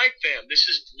not like them. This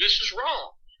is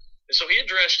wrong." And so he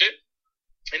addressed it.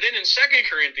 And then in 2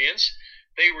 Corinthians,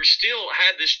 they were still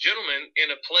had this gentleman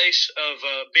in a place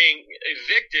of being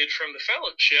evicted from the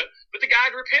fellowship, but the guy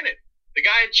had repented. The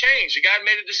guy had changed. The guy had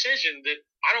made a decision that,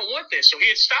 "I don't want this." So he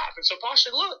had stopped. And so Paul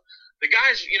said, "Look, the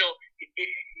guy's,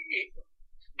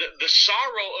 the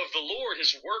sorrow of the Lord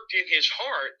has worked in his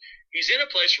heart. He's in a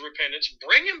place of repentance.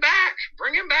 Bring him back.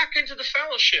 Bring him back into the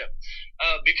fellowship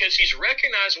because he's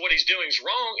recognized what he's doing is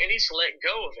wrong and he's let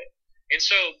go of it." And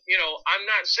so, I'm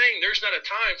not saying there's not a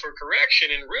time for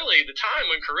correction. And really, the time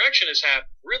when correction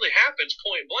really happens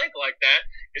point blank like that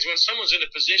is when someone's in a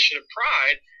position of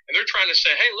pride and they're trying to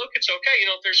say, "Hey, look, it's okay.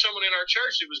 If there's someone in our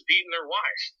church who was beating their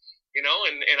wife,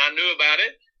 and I knew about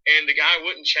it, and the guy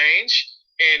wouldn't change,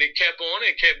 and it kept on,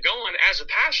 and it kept going. As a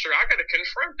pastor, I got to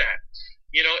confront that.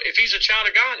 If he's a child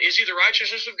of God, is he the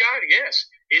righteousness of God? Yes.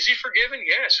 Is he forgiven?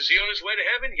 Yes. Is he on his way to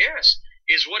heaven? Yes.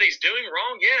 Is what he's doing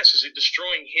wrong? Yes. Is it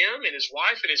destroying him and his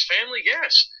wife and his family?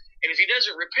 Yes. And if he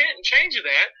doesn't repent and change of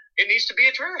that, it needs to be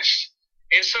addressed."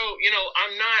 And so,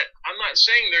 I'm not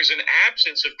saying there's an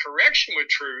absence of correction with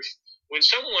truth. When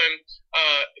someone,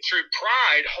 through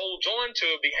pride, holds on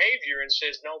to a behavior and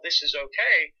says, "No, this is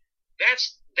okay,"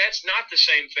 that's not the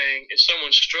same thing as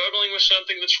someone struggling with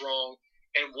something that's wrong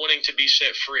and wanting to be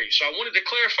set free. So I wanted to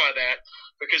clarify that,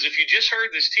 because if you just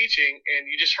heard this teaching and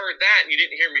you just heard that and you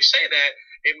didn't hear me say that,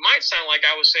 it might sound like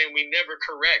I was saying we never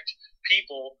correct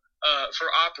people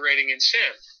for operating in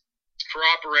sin, for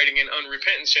operating in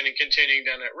unrepentant sin and continuing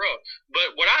down that road.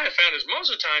 But what I have found is most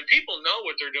of the time people know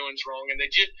what they're doing is wrong, and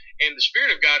and the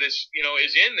Spirit of God is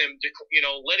in them,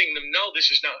 letting them know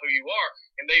this is not who you are,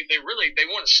 and they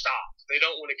want to stop. They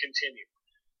don't want to continue.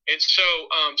 And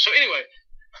so anyway,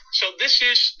 so this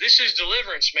is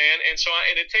deliverance, man. And so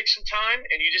and it takes some time,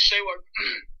 and you just say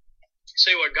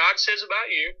what God says about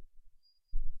you.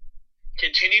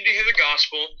 Continue to hear the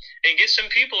gospel and get some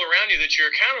people around you that you're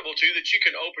accountable to, that you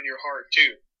can open your heart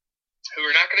to, who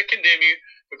are not going to condemn you,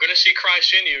 but going to see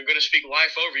Christ in you and going to speak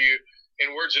life over you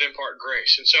in words that impart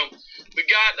grace. And so we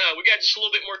got just a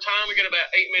little bit more time. We got about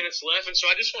 8 minutes left, and so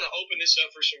I just want to open this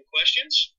up for some questions.